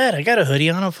that bad. I got a hoodie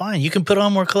on. I'm fine. You can put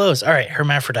on more clothes. All right,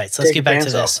 hermaphrodites. Let's get back to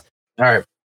this. All right.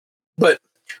 But,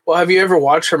 well, have you ever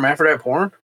watched hermaphrodite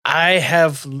porn? I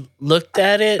have looked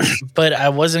at it, but I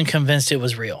wasn't convinced it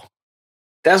was real.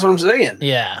 That's what I'm saying.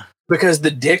 Yeah. Because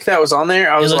the dick that was on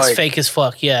there, I was it looks like... fake as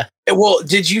fuck, yeah. Well,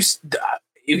 did you...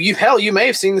 You may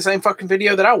have seen the same fucking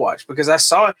video that I watched because I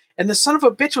saw it, and the son of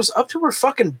a bitch was up to her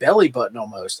fucking belly button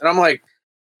almost. And I'm like,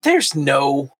 there's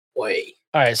no way.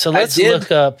 All right, so let's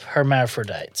look up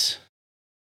hermaphrodites.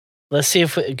 Let's see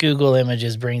if Google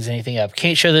Images brings anything up.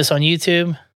 Can't show this on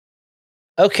YouTube.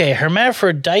 Okay,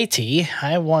 hermaphrodite.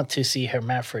 I want to see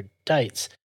hermaphrodites.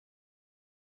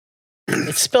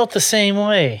 It's spelled the same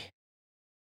way.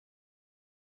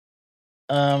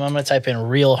 I'm going to type in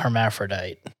real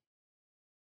hermaphrodite.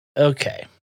 Okay.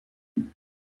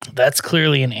 That's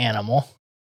clearly an animal.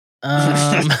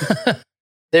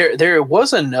 There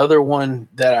was another one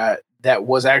that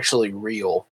was actually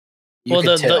real.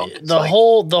 The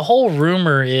whole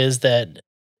rumor is that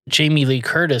Jamie Lee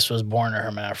Curtis was born a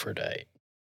hermaphrodite.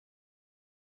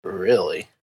 Really?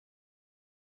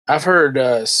 I've heard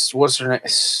what's her name?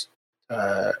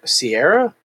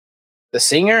 Sierra? The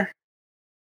singer?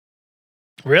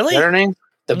 Really? Is that her name?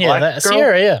 The black girl?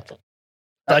 Sierra, yeah.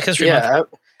 Black History Month.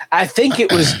 I think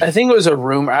it was a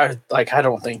rumor. I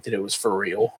don't think that it was for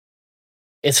real.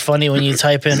 It's funny when you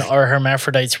type in "Are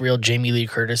hermaphrodites real?" Jamie Lee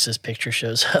Curtis's picture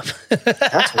shows up.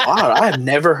 That's wild. I had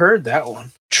never heard that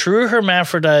one. True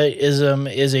hermaphroditism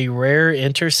is a rare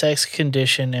intersex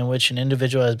condition in which an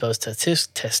individual has both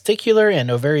testicular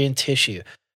and ovarian tissue.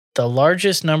 The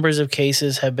largest numbers of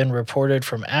cases have been reported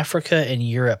from Africa and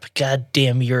Europe.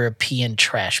 Goddamn European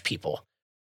trash people.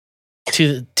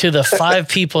 To the 5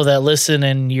 people that listen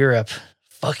in Europe,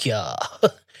 fuck y'all.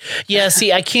 Yeah,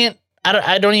 see, I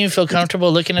don't even feel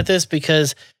comfortable looking at this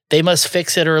because they must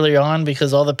fix it early on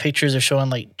because all the pictures are showing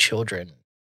like children.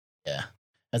 Yeah,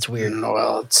 that's weird.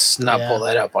 Well, let's not pull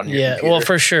that up on your computer. Well,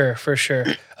 for sure.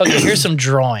 Okay, here's some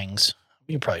drawings.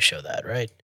 You can probably show that,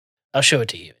 right? I'll show it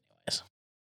to you anyways.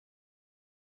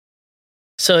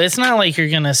 So it's not like you're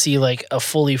going to see like a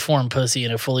fully formed pussy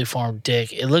and a fully formed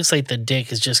dick. It looks like the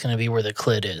dick is just going to be where the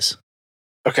clit is.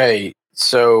 Okay,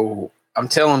 so I'm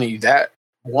telling you that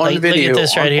one video look at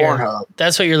this on right Pornhub. Here.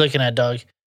 That's what you're looking at, dog.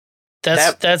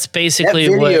 That's basically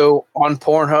that video on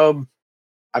Pornhub.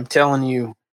 I'm telling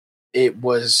you, it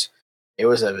was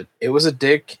a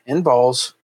dick and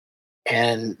balls,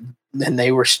 and then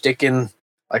they were sticking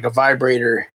like a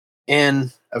vibrator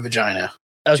in a vagina.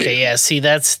 Okay, yeah. See,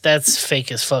 that's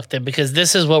fake as fuck then, because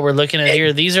this is what we're looking at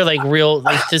here. These are like real.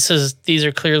 Like, these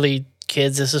are clearly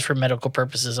kids. This is for medical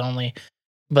purposes only.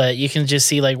 But you can just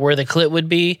see like where the clit would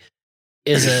be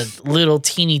is a little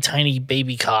teeny tiny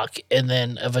baby cock, and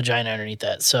then a vagina underneath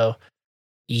that. So,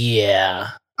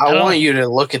 yeah. I want you to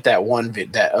look at that one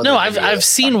video. No, I've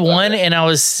seen one, and I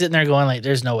was sitting there going like,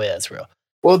 "There's no way that's real."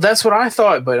 Well, that's what I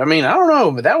thought, but I mean, I don't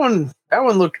know. But that one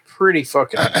looked pretty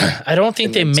fucking. I don't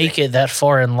think they make it that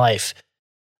far in life.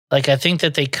 Like, I think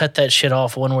that they cut that shit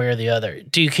off one way or the other.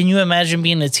 Dude, can you imagine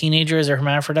being a teenager as a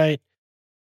hermaphrodite?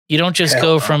 You don't just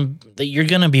go from you're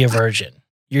gonna be a virgin.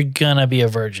 You're gonna be a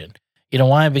virgin. You know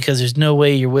why? Because there's no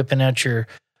way you're whipping out your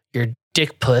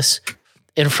dick puss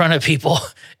in front of people.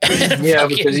 Yeah,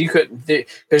 because you couldn't.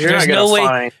 Because you're not gonna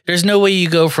find. There's no way you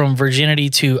go from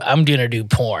virginity to I'm gonna do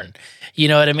porn. You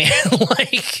know what I mean?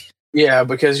 Like. Yeah,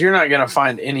 because you're not gonna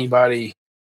find anybody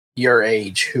your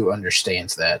age who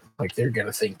understands that. Like, they're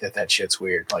gonna think that shit's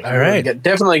weird. Like, all right,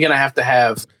 definitely gonna have to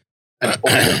have an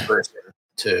older person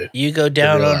to. You go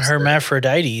down on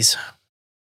hermaphrodites,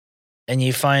 and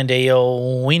you find a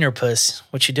old wiener puss.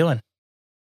 What you doing?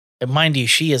 And mind you,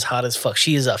 she is hot as fuck.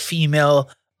 She is a female,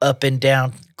 up and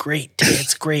down, great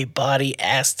tits, great body,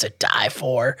 ass to die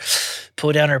for.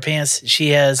 Pull down her pants. She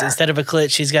has, instead of a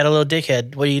clit, she's got a little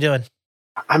dickhead. What are you doing?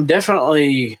 I'm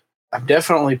definitely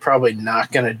probably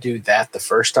not gonna do that the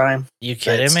first time. You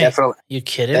kidding me? You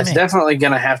kidding me? That's definitely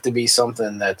gonna have to be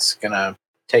something that's gonna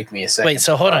take me a second. Wait,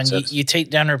 so hold on. You take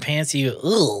down her pants.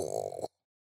 Ugh.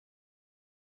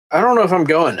 I don't know if I'm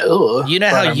going. Ugh. You know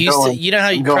how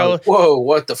you probably. Whoa!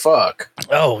 What the fuck?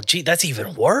 Oh, gee, that's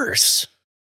even worse.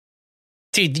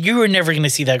 Dude, you were never gonna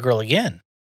see that girl again.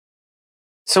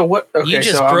 So what? Okay, you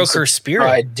just broke her spirit.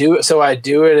 I do it. So I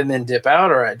do it and then dip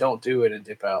out, or I don't do it and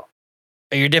dip out.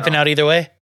 Are you dipping out either way?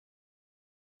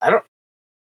 I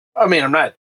mean, I'm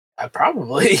not. I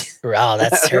probably. Wow,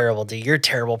 that's terrible, dude. You're a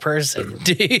terrible person,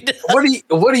 dude. What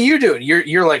are you doing?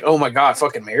 You're like, oh my god,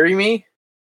 fucking marry me.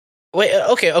 Wait,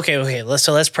 okay.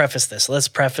 Let's preface this. Let's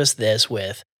preface this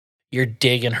with you're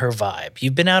digging her vibe.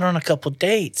 You've been out on a couple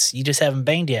dates. You just haven't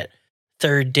banged yet.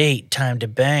 Third date, time to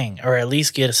bang, or at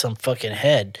least get some fucking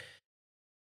head.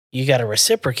 You got to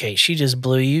reciprocate. She just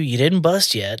blew you. You didn't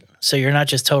bust yet, so you're not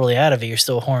just totally out of it. You're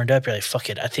still horned up. You're like, fuck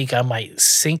it. I think I might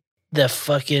sink the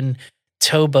fucking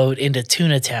towboat into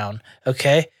Tuna Town,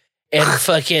 okay? And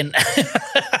fucking,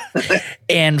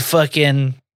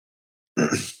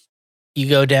 you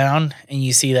go down and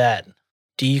you see that.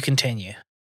 Do you continue?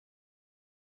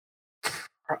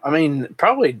 I mean,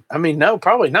 probably. I mean, no,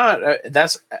 probably not.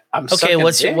 I'm okay.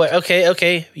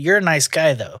 Okay. You're a nice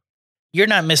guy though. You're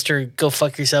not Mr. Go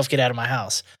fuck yourself, get out of my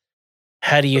house.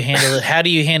 How do you handle it? How do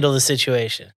you handle the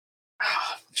situation?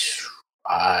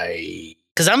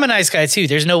 Because I'm a nice guy too.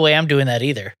 There's no way I'm doing that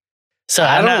either. So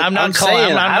I'm not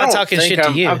talking shit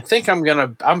to you. I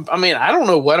mean, I don't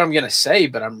know what I'm gonna say,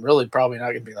 but I'm really probably not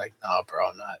gonna be like, no, bro,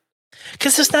 I'm not.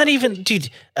 Because it's not even, dude.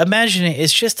 Imagine it.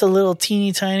 It's just a little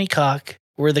teeny tiny cock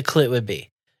where the clit would be.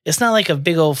 It's not like a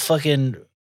big old fucking,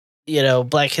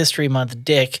 Black History Month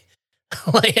dick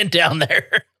laying down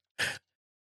there.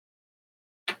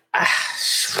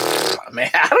 Man,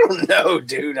 I don't know,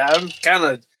 dude.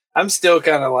 I'm still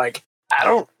kind of like, I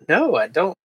don't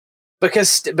know.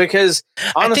 Because honestly,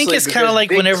 I think it's kind of like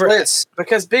whenever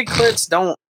because big clits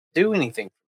don't do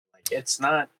anything. Like it's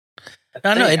not.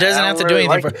 No, it doesn't have to do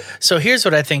anything. So here's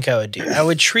what I think I would do. I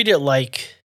would treat it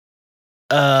like,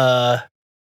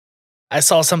 I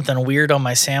saw something weird on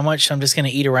my sandwich, so I'm just going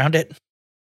to eat around it.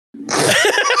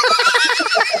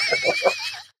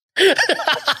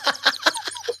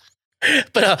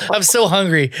 But I'm so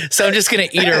hungry, so I'm just going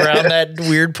to eat around that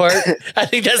weird part. I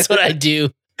think that's what I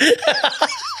do.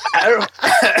 I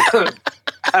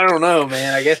don't know,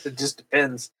 man. I guess it just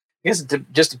depends. I guess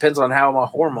it just depends on how my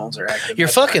hormones are acting. You're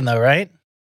fucking though, right?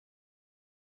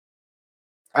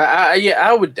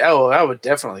 I would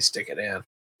definitely stick it in.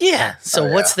 Yeah. So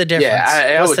what's the difference?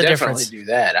 Yeah, I would definitely do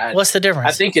that. What's the difference?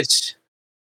 I think it's.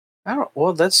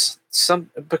 That's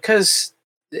because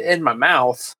in my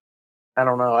mouth, I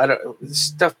don't know.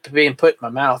 Stuff being put in my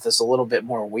mouth is a little bit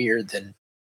more weird than.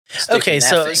 Okay,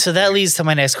 so that leads to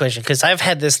my next question because I've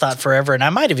had this thought forever, and I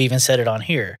might have even said it on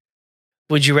here.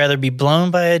 Would you rather be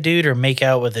blown by a dude or make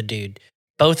out with a dude?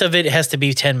 Both of it has to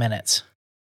be 10 minutes.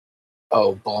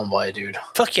 Oh, blown by a dude.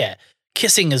 Fuck yeah.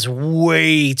 Kissing is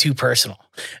way too personal.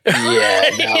 Yeah,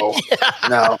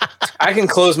 no. I can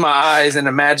close my eyes and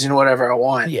imagine whatever I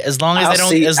want. Yeah, as long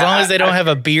as they don't have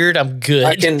a beard, I'm good.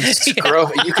 I can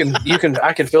scruff.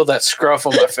 I can feel that scruff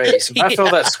on my face. If I feel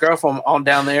that scruff on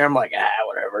down there, I'm like,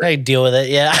 whatever. I deal with it.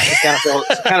 Yeah,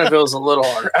 it kind of feels a little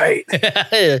all right.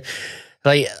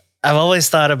 Like I've always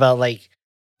thought about like,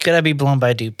 could I be blown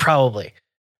by a dude? Probably,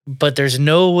 but there's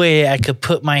no way I could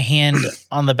put my hand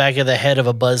on the back of the head of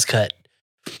a buzz cut.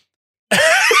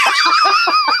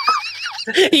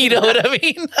 You know what I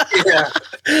mean?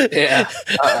 Yeah.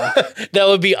 That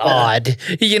would be odd,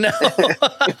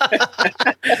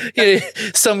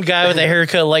 Some guy with a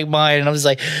haircut like mine, and I was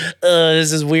like,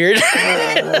 this is weird.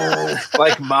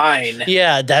 Like mine.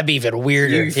 Yeah, that'd be even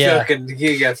weirder.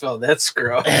 You gotta feel that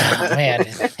scruff. Man,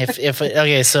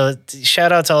 okay, so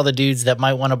shout out to all the dudes that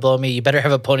might want to blow me. You better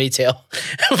have a ponytail.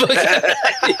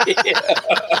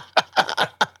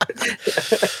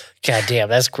 God damn,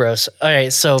 that's gross. All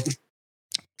right, so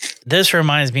this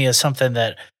reminds me of something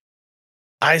that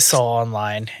I saw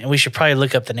online, and we should probably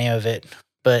look up the name of it,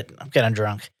 but I'm kind of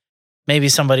drunk. Maybe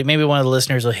one of the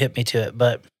listeners will hit me to it,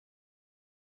 but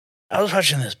I was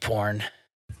watching this porn,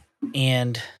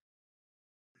 and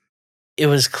it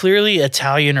was clearly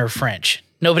Italian or French.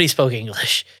 Nobody spoke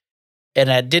English,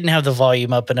 and I didn't have the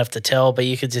volume up enough to tell, but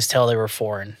you could just tell they were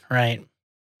foreign, right?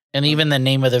 And even the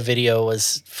name of the video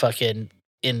was fucking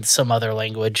in some other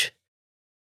language.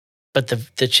 But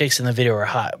the chicks in the video are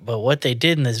hot. But what they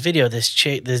did in this video, this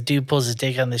dude pulls his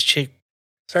dick on this chick,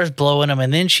 starts blowing him,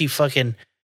 and then she fucking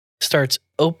starts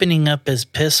opening up his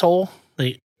piss hole,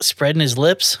 like spreading his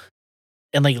lips,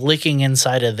 and like licking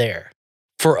inside of there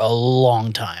for a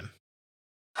long time.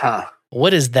 Huh.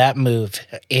 What is that move?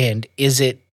 And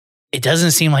it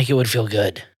doesn't seem like it would feel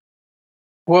good.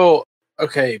 Well,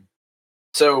 okay.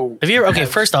 So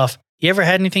first off, you ever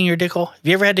had anything in your dick hole? Have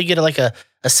you ever had to get like a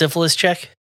syphilis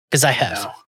check? Because I have.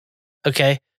 No.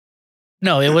 Okay.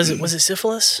 No, was it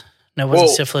syphilis? No, it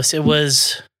wasn't syphilis. It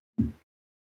was.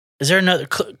 Is there another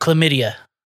chlamydia?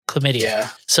 Chlamydia. Yeah.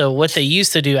 So what they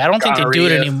used to do, I don't think they do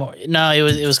it anymore. No,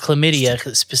 it was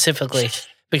chlamydia specifically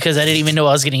because I didn't even know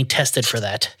I was getting tested for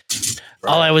that.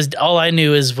 Right. All I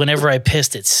knew is whenever I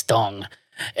pissed, it stung,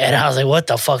 and I was like, "What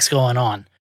the fuck's going on?"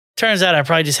 Turns out I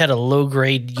probably just had a low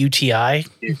grade UTI.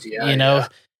 You know, yeah.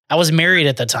 I was married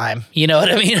at the time. You know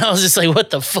what I mean? I was just like, what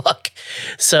the fuck?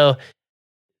 So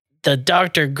the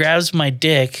doctor grabs my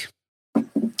dick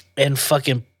and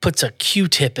fucking puts a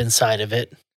Q-tip inside of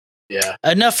it. Yeah.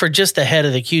 Enough for just the head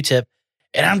of the Q-tip.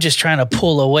 And I'm just trying to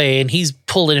pull away, and he's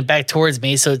pulling it back towards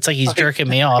me. So it's like he's jerking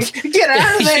me off. Get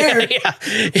out of there.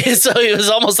 yeah. So it was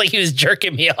almost like he was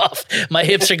jerking me off. My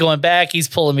hips are going back. He's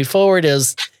pulling me forward. It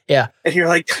was, yeah. And you're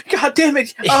like, God damn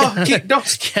it. Oh, keep going.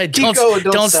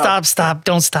 Don't stop.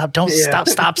 Don't stop. Don't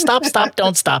stop.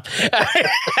 Don't stop.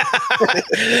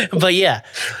 But yeah.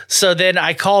 So then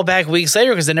I call back weeks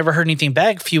later because I never heard anything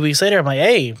back. A few weeks later, I'm like,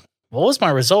 hey, what was my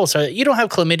results? You don't have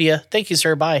chlamydia. Thank you,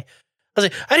 sir. Bye. I was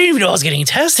like, I didn't even know I was getting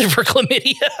tested for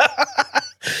chlamydia.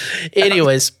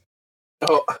 Anyways,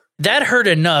 that hurt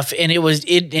enough, and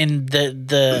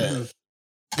the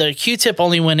Q-tip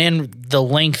only went in the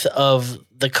length of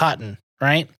the cotton,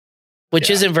 right? Which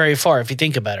isn't very far if you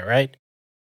think about it, right?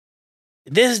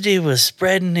 This dude was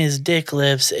spreading his dick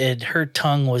lips, and her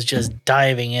tongue was just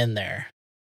diving in there.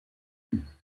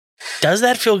 Does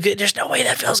that feel good? There's no way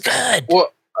that feels good.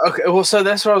 Well, okay. Well, so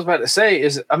that's what I was about to say.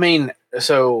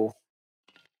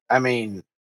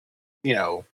 You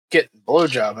know, getting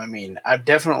blowjob. I mean, I've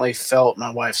definitely felt my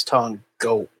wife's tongue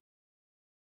go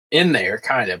in there,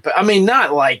 kind of. But I mean,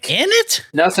 not like in it.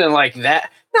 Nothing like that.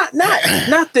 Not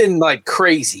nothing like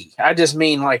crazy. I just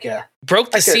mean like a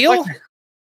broke the seal.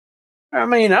 I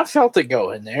mean, I felt it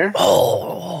go in there.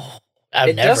 Oh,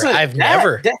 I've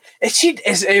never.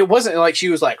 It wasn't like she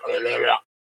was like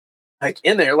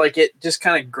in there. Like it just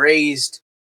kind of grazed,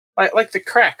 like the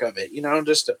crack of it. You know,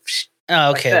 just.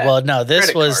 Oh, okay. Like well, no,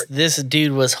 this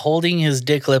dude was holding his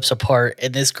dick lips apart,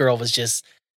 and this girl was just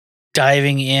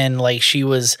diving in like she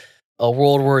was a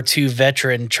World War II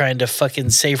veteran trying to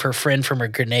fucking save her friend from a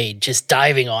grenade, just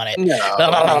diving on it. No.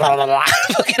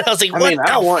 I was like, what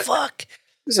the fuck?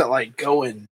 Isn't like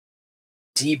going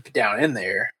deep down in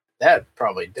there. That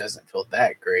probably doesn't feel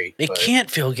that great. It can't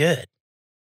feel good.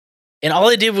 And all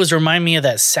it did was remind me of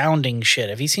that sounding shit.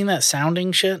 Have you seen that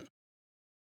sounding shit?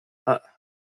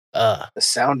 The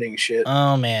sounding shit.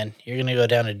 Oh man, you're gonna go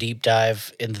down a deep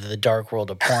dive into the dark world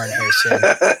of porn here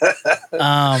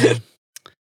soon.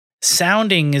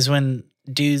 Sounding is when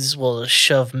dudes will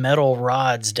shove metal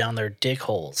rods down their dick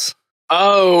holes.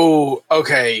 Oh,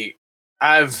 okay.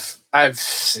 I've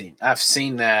seen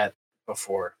that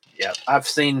before. Yeah, I've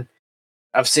seen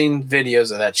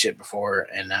videos of that shit before,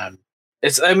 and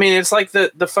it's like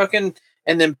the fucking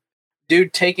and then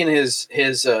dude taking his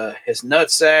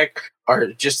nutsack or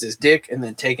just his dick and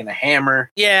then taking a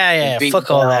hammer. Yeah. Fuck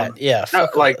all that. Yeah.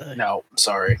 No,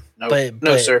 sorry. No,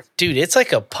 but, sir. Dude, it's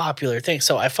like a popular thing.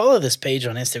 So I follow this page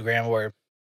on Instagram where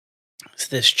it's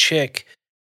this chick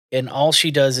and all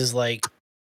she does is like,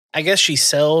 I guess she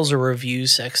sells or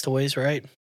reviews sex toys, right?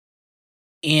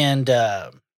 And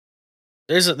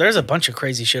there's a bunch of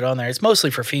crazy shit on there. It's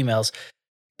mostly for females.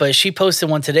 But she posted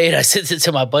one today and I sent it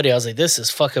to my buddy. I was like, this is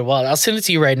fucking wild. I'll send it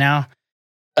to you right now.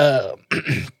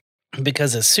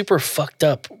 Because it's super fucked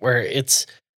up where it's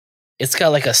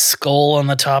got like a skull on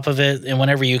the top of it. And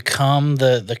whenever you come,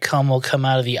 the cum will come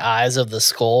out of the eyes of the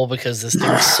skull because this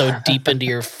thing's so deep into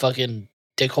your fucking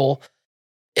dick hole.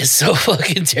 It's so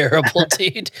fucking terrible,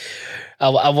 dude.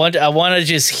 I want to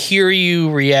just hear you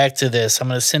react to this. I'm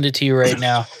going to send it to you right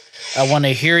now. I want to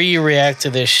hear you react to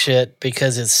this shit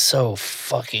because it's so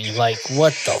fucking like,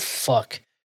 what the fuck?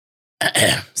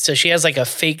 So she has like a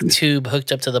fake tube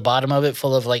hooked up to the bottom of it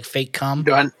full of like fake cum.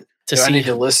 Do I need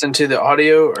to listen to the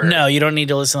audio? Or? No, you don't need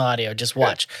to listen to the audio. Just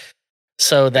watch.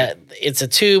 So that it's a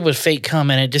tube with fake cum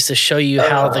in it just to show you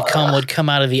how the cum would come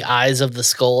out of the eyes of the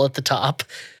skull at the top.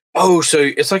 Oh, so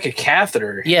it's like a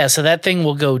catheter. Yeah, so that thing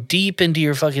will go deep into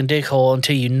your fucking dick hole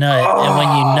until you nut. And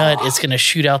when you nut, it's going to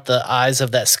shoot out the eyes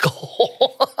of that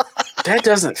skull. That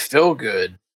doesn't feel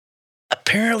good.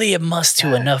 Apparently it must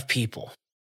to enough people.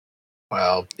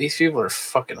 Well, these people are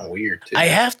fucking weird, too. I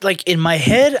have, like, in my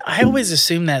head, I always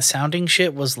assumed that sounding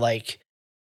shit was, like,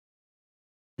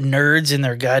 nerds in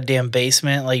their goddamn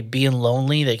basement, like, being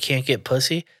lonely, they can't get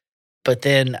pussy. But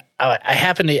then I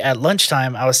happened to, at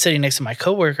lunchtime, I was sitting next to my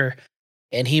coworker,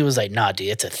 and he was like, nah, dude,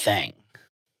 it's a thing.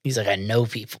 He's like, I know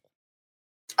people.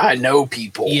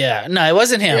 Yeah. No, it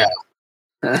wasn't him. Yeah.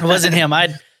 It wasn't him.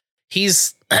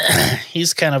 He's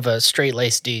kind of a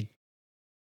straight-laced dude.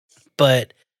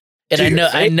 But... And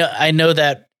I know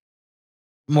that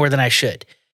more than I should,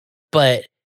 but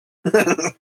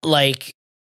like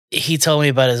he told me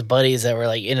about his buddies that were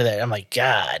like into that. I'm like,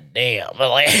 God damn, but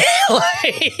like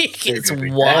it's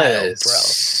wild,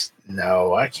 bro.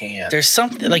 No, I can't. There's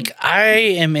something like I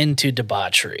am into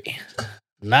debauchery.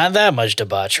 Not that much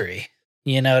debauchery.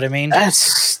 You know what I mean?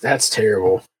 That's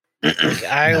terrible.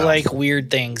 I like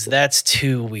weird things. That's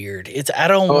too weird. I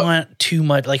don't want too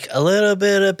much, like a little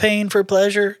bit of pain for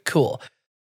pleasure. Cool.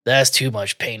 That's too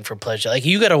much pain for pleasure. Like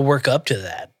you got to work up to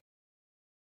that.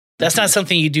 That's not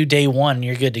something you do day one.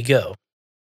 You're good to go.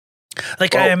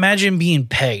 Like I imagine being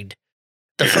pegged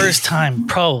the first time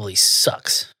probably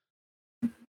sucks.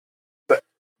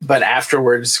 But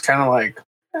afterwards, kind of like,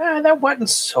 that wasn't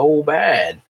so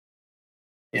bad.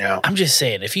 You know? I'm just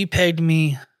saying, if you pegged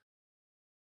me,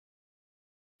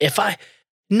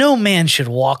 no man should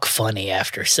walk funny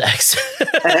after sex.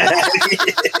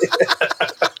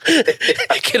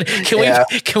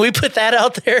 Can we put that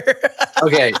out there?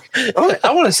 Okay.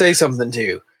 I want to say something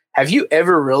too. Have you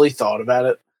ever really thought about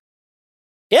it?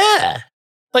 Yeah.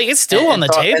 Like it's still on the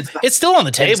table. It's still on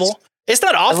the table. It's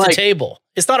not off the table.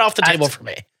 It's not off the table for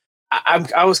me.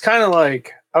 I was kind of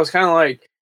like,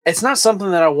 it's not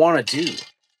something that I want to do.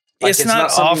 Like, it's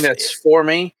not something that's for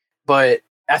me, but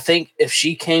I think if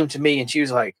she came to me and she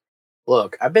was like,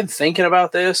 look, I've been thinking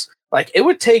about this. Like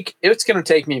it's going to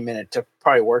take me a minute to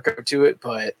probably work up to it,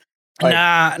 but like,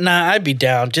 nah, I'd be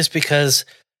down just because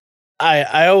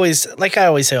I always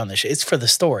say on this shit, it's for the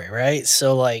story, right?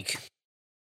 So like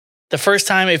the first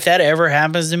time, if that ever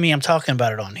happens to me, I'm talking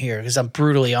about it on here because I'm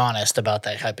brutally honest about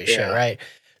that type of shit, right?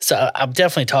 So I'm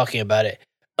definitely talking about it.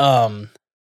 I'm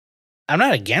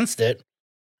not against it.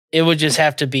 It would just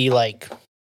have to be like,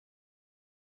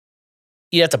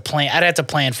 you have to plan. I'd have to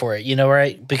plan for it, you know,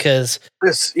 right? Because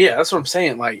that's what I'm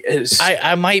saying. Like,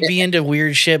 I might be into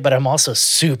weird shit, but I'm also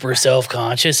super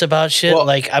self-conscious about shit. Well,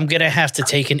 like, I'm gonna have to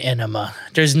take an enema.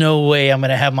 There's no way I'm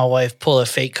gonna have my wife pull a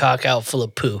fake cock out full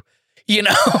of poo. You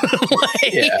know?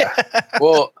 Like, yeah.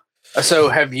 Well, so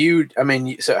have you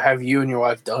and your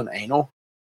wife done anal?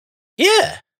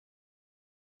 Yeah.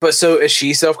 But so is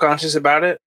she self-conscious about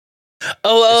it?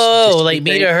 Oh, like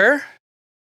me to her?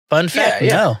 Fun fact,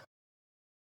 no.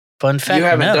 Fun fact, you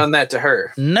haven't done that to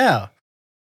her? No.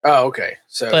 Oh, okay.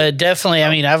 So, but definitely, I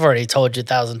mean, I've already told you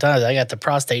 1,000 times. I got the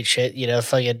prostate shit, you know,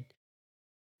 fucking.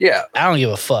 Yeah. I don't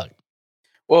give a fuck.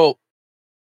 Well,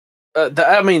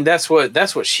 that's what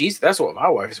my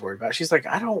wife is worried about. She's like,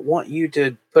 I don't want you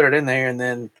to put it in there and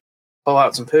then pull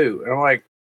out some poo. And I'm like,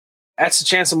 that's the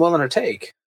chance I'm willing to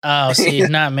take. Oh, see,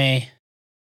 not me.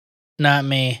 Not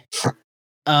me.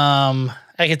 I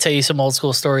could tell you some old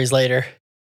school stories later.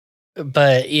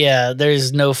 But yeah,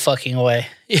 there's no fucking way.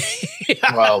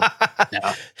 Well,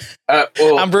 no.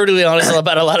 I'm brutally honest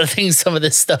about a lot of things. Some of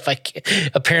this stuff,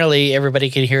 apparently everybody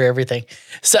can hear everything.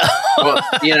 So, well,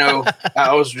 you know,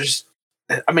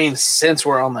 since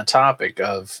we're on the topic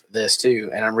of this too,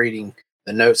 and I'm reading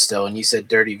the notes still, and you said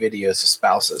dirty videos of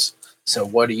spouses. So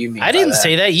what do you mean? I didn't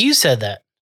say that. You said that.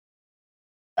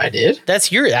 I did?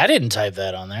 I didn't type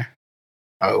that on there.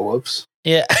 Oh, whoops.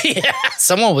 Yeah.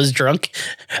 Someone was drunk.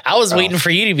 I was waiting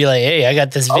for you to be like, hey, I got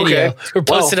this video. Okay. We're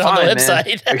posting it on the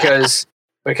website.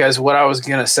 because what I was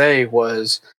going to say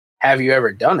was, have you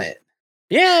ever done it?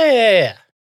 Yeah.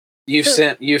 You've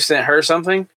sent her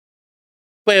something?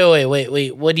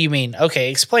 Wait. What do you mean?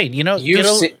 Okay, explain. You know,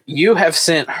 you have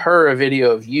sent her a video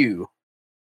of you.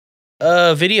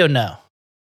 Video, no.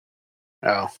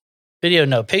 Oh. Video,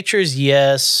 no. Pictures,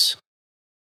 yes.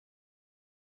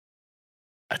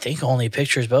 I think only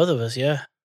pictures, both of us. Yeah.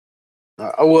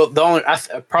 Well, the only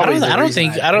probably. I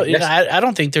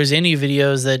don't think there's any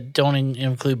videos that don't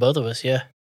include both of us. Yeah.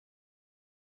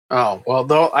 Oh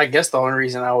well, I guess the only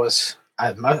reason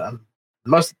the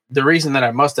reason that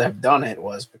I must have done it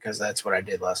was because that's what I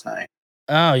did last night.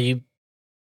 Oh, do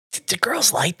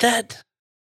girls like that?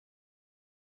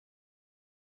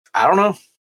 I don't know.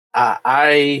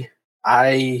 I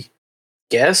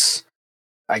guess.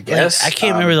 Like, I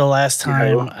can't remember the last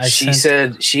time she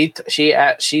said,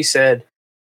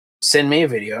 send me a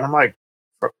video. And I'm like,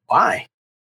 why?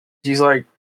 She's like,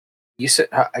 you said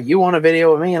you want a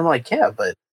video of me? And I'm like, yeah,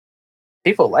 but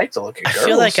people like to look at girls. I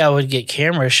feel like I would get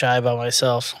camera shy by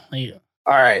myself. All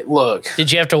right, look.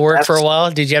 Did you have to work for a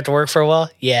while?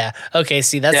 Yeah. Okay.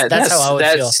 See, that's how I would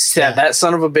feel. That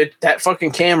son of a bitch. That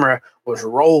fucking camera was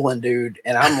rolling, dude,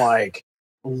 and I'm like.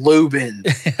 Lubing,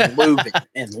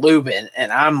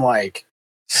 and I'm like,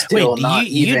 still not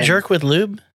even. You jerk with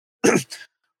lube?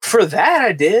 For that,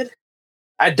 I did.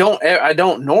 I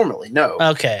don't normally. No.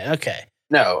 Okay.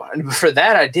 No, and for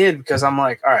that, I did because I'm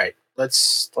like, all right,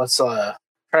 let's try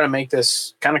to make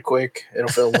this kind of quick. It'll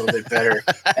feel a little bit better,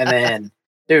 and then,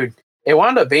 dude, it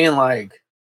wound up being like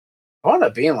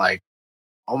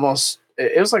almost.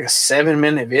 It was like a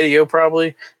 7-minute video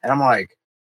probably, and I'm like,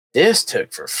 this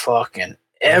took for fucking.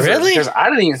 Ever, really? Because I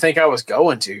didn't even think I was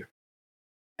going to.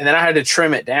 and then I had to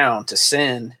trim it down to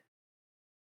send.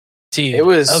 Dude, it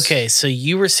was okay. So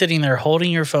you were sitting there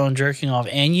holding your phone, jerking off,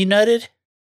 and you nutted.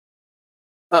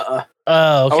 Oh, okay,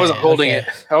 I wasn't holding it.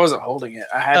 I wasn't holding it.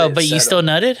 I had. But you still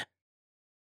nutted.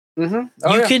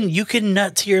 Mm-hmm. You can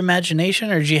nut to your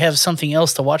imagination, or did you have something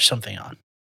else to watch something on?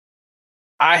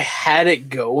 I had it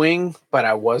going, but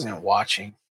I wasn't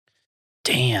watching.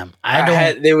 Damn,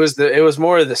 it was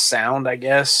more of the sound, I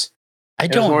guess. I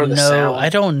don't know. I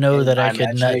don't know that I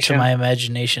could nut to my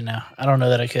imagination now. I don't know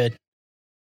that I could.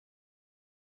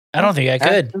 I don't think I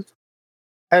could.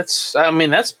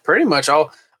 That's pretty much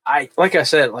all. I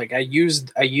use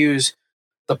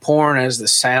the porn as the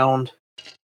sound,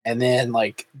 and then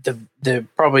like the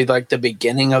probably like the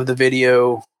beginning of the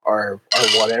video or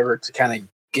whatever to kind of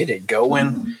get it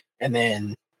going, and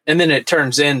then it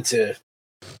turns into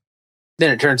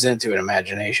an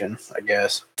imagination, I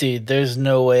guess. Dude, there's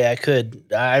no way I could.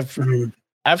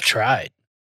 I've tried.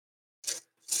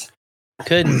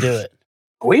 Couldn't do it.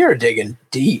 We are digging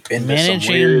deep into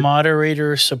managing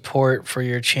moderator support for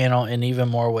your channel in even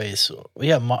more ways. We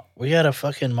got a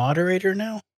fucking moderator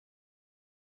now.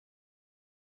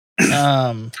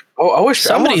 I wish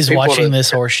somebody's watching this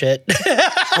horse shit.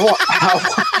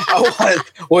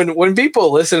 When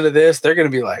people listen to this, they're gonna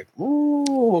be like,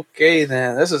 "Ooh, okay,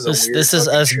 then this is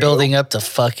us show. Building up to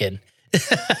fucking."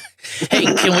 Hey,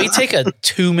 can we take a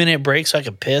 2-minute break so I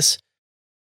can piss?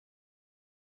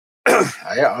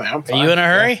 Yeah, I'm fine. Are you in a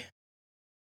hurry?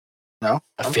 No.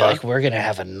 I feel like we're gonna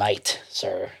have a night,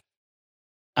 sir.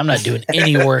 I'm not doing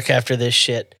any work after this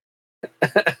shit.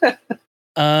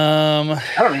 I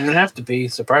don't even have to be,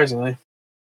 surprisingly.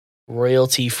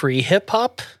 Royalty-free hip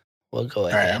hop. We'll go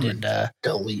ahead and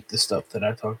delete the stuff that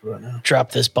I talked about now.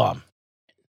 Drop this bomb.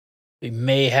 We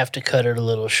may have to cut it a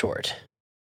little short.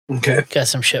 Okay. Got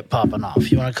some shit popping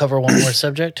off. You want to cover one more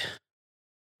subject?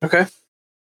 Okay.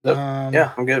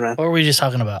 Yeah, I'm good, man. What were we just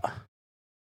talking about?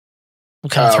 I'm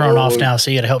kind of thrown off now,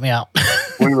 so you got to help me out.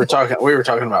 we were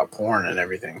talking about porn and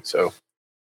everything. So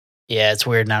yeah, it's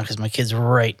weird now because my kid's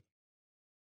right.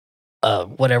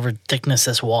 Whatever thickness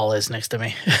this wall is next to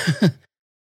me.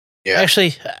 Yeah.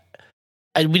 Actually,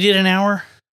 we did an hour.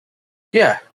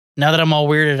 Yeah. Now that I'm all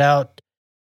weirded out,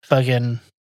 fucking.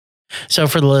 So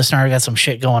for the listener, I got some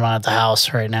shit going on at the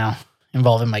house right now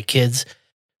involving my kids.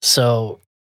 So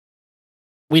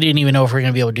we didn't even know if we are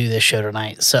going to be able to do this show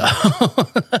tonight. So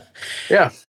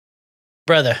yeah,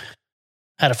 brother,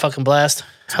 had a fucking blast.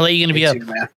 How late are you going to be up?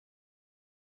 Man.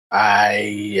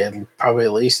 I probably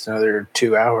at least another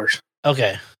 2 hours.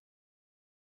 Okay.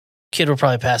 Kid will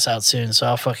probably pass out soon, so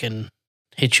I'll fucking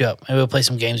hit you up. Maybe we'll play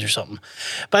some games or something.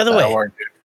 By the way,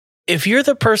 if you're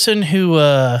the person who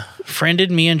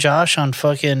friended me and Josh on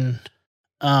fucking,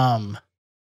 I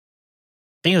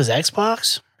think it was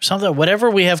Xbox or something,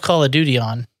 whatever we have Call of Duty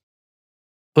on,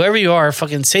 whoever you are,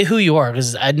 fucking say who you are,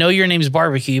 because I know your name's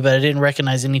Barbecue, but I didn't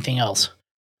recognize anything else.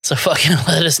 So fucking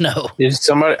let us know. Did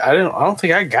somebody? I don't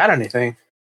think I got anything.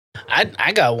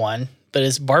 I got one, but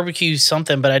it's Barbecue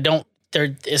something, but I don't.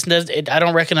 I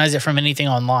don't recognize it from anything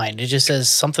online. It just says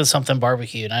something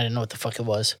barbecue, and I didn't know what the fuck it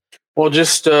was. Well,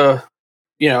 just I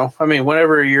mean,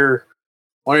 whenever you're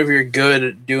good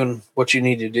at doing what you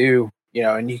need to do,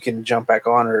 and you can jump back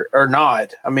on or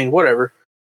not. I mean, whatever.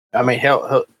 I mean,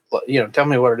 hell, tell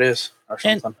me what it is or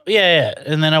something. And, yeah,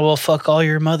 and then I will fuck all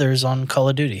your mothers on Call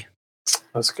of Duty.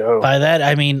 Let's go. By that,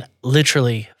 I mean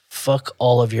literally fuck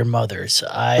all of your mothers.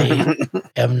 I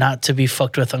am not to be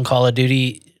fucked with on Call of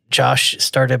Duty. Josh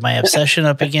started my obsession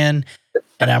up again,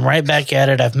 and I'm right back at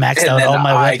it. I've maxed out all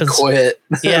my weapons. I quit.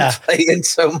 Yeah, playing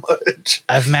so much.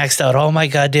 I've maxed out all my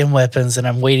goddamn weapons, and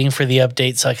I'm waiting for the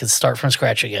update so I can start from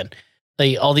scratch again.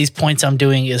 Like, all these points I'm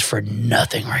doing is for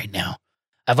nothing right now.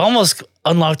 I've almost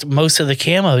unlocked most of the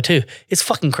camo too. It's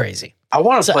fucking crazy. I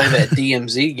want to play that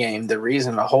DMZ game.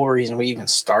 The whole reason we even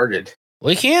started.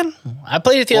 We can. I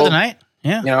played it the other night.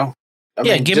 Yeah.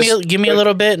 Give me a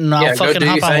little bit, and I'll fucking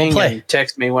hop on and play.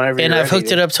 Text me whenever. And I've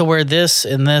hooked it up to where this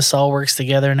and this all works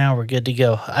together. Now we're good to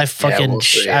go. I fucking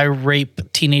I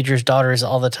rape teenagers' daughters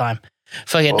all the time.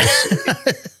 Fucking.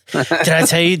 Did I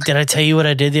tell you what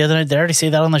I did the other night? Did I already say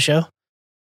that on the show?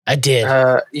 I did.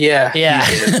 Yeah.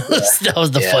 That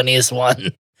was the funniest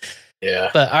one.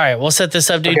 Yeah. But all right, we'll set this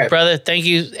up, dude, brother. Thank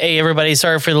you. Hey, everybody.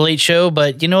 Sorry for the late show,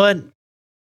 but you know what?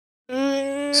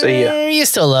 See ya. You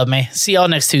still love me. See y'all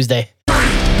next Tuesday.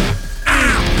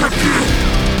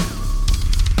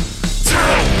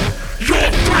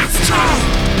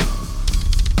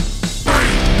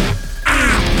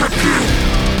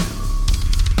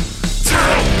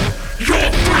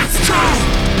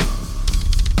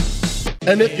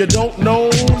 And if you don't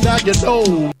know, now you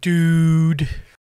know. Dude.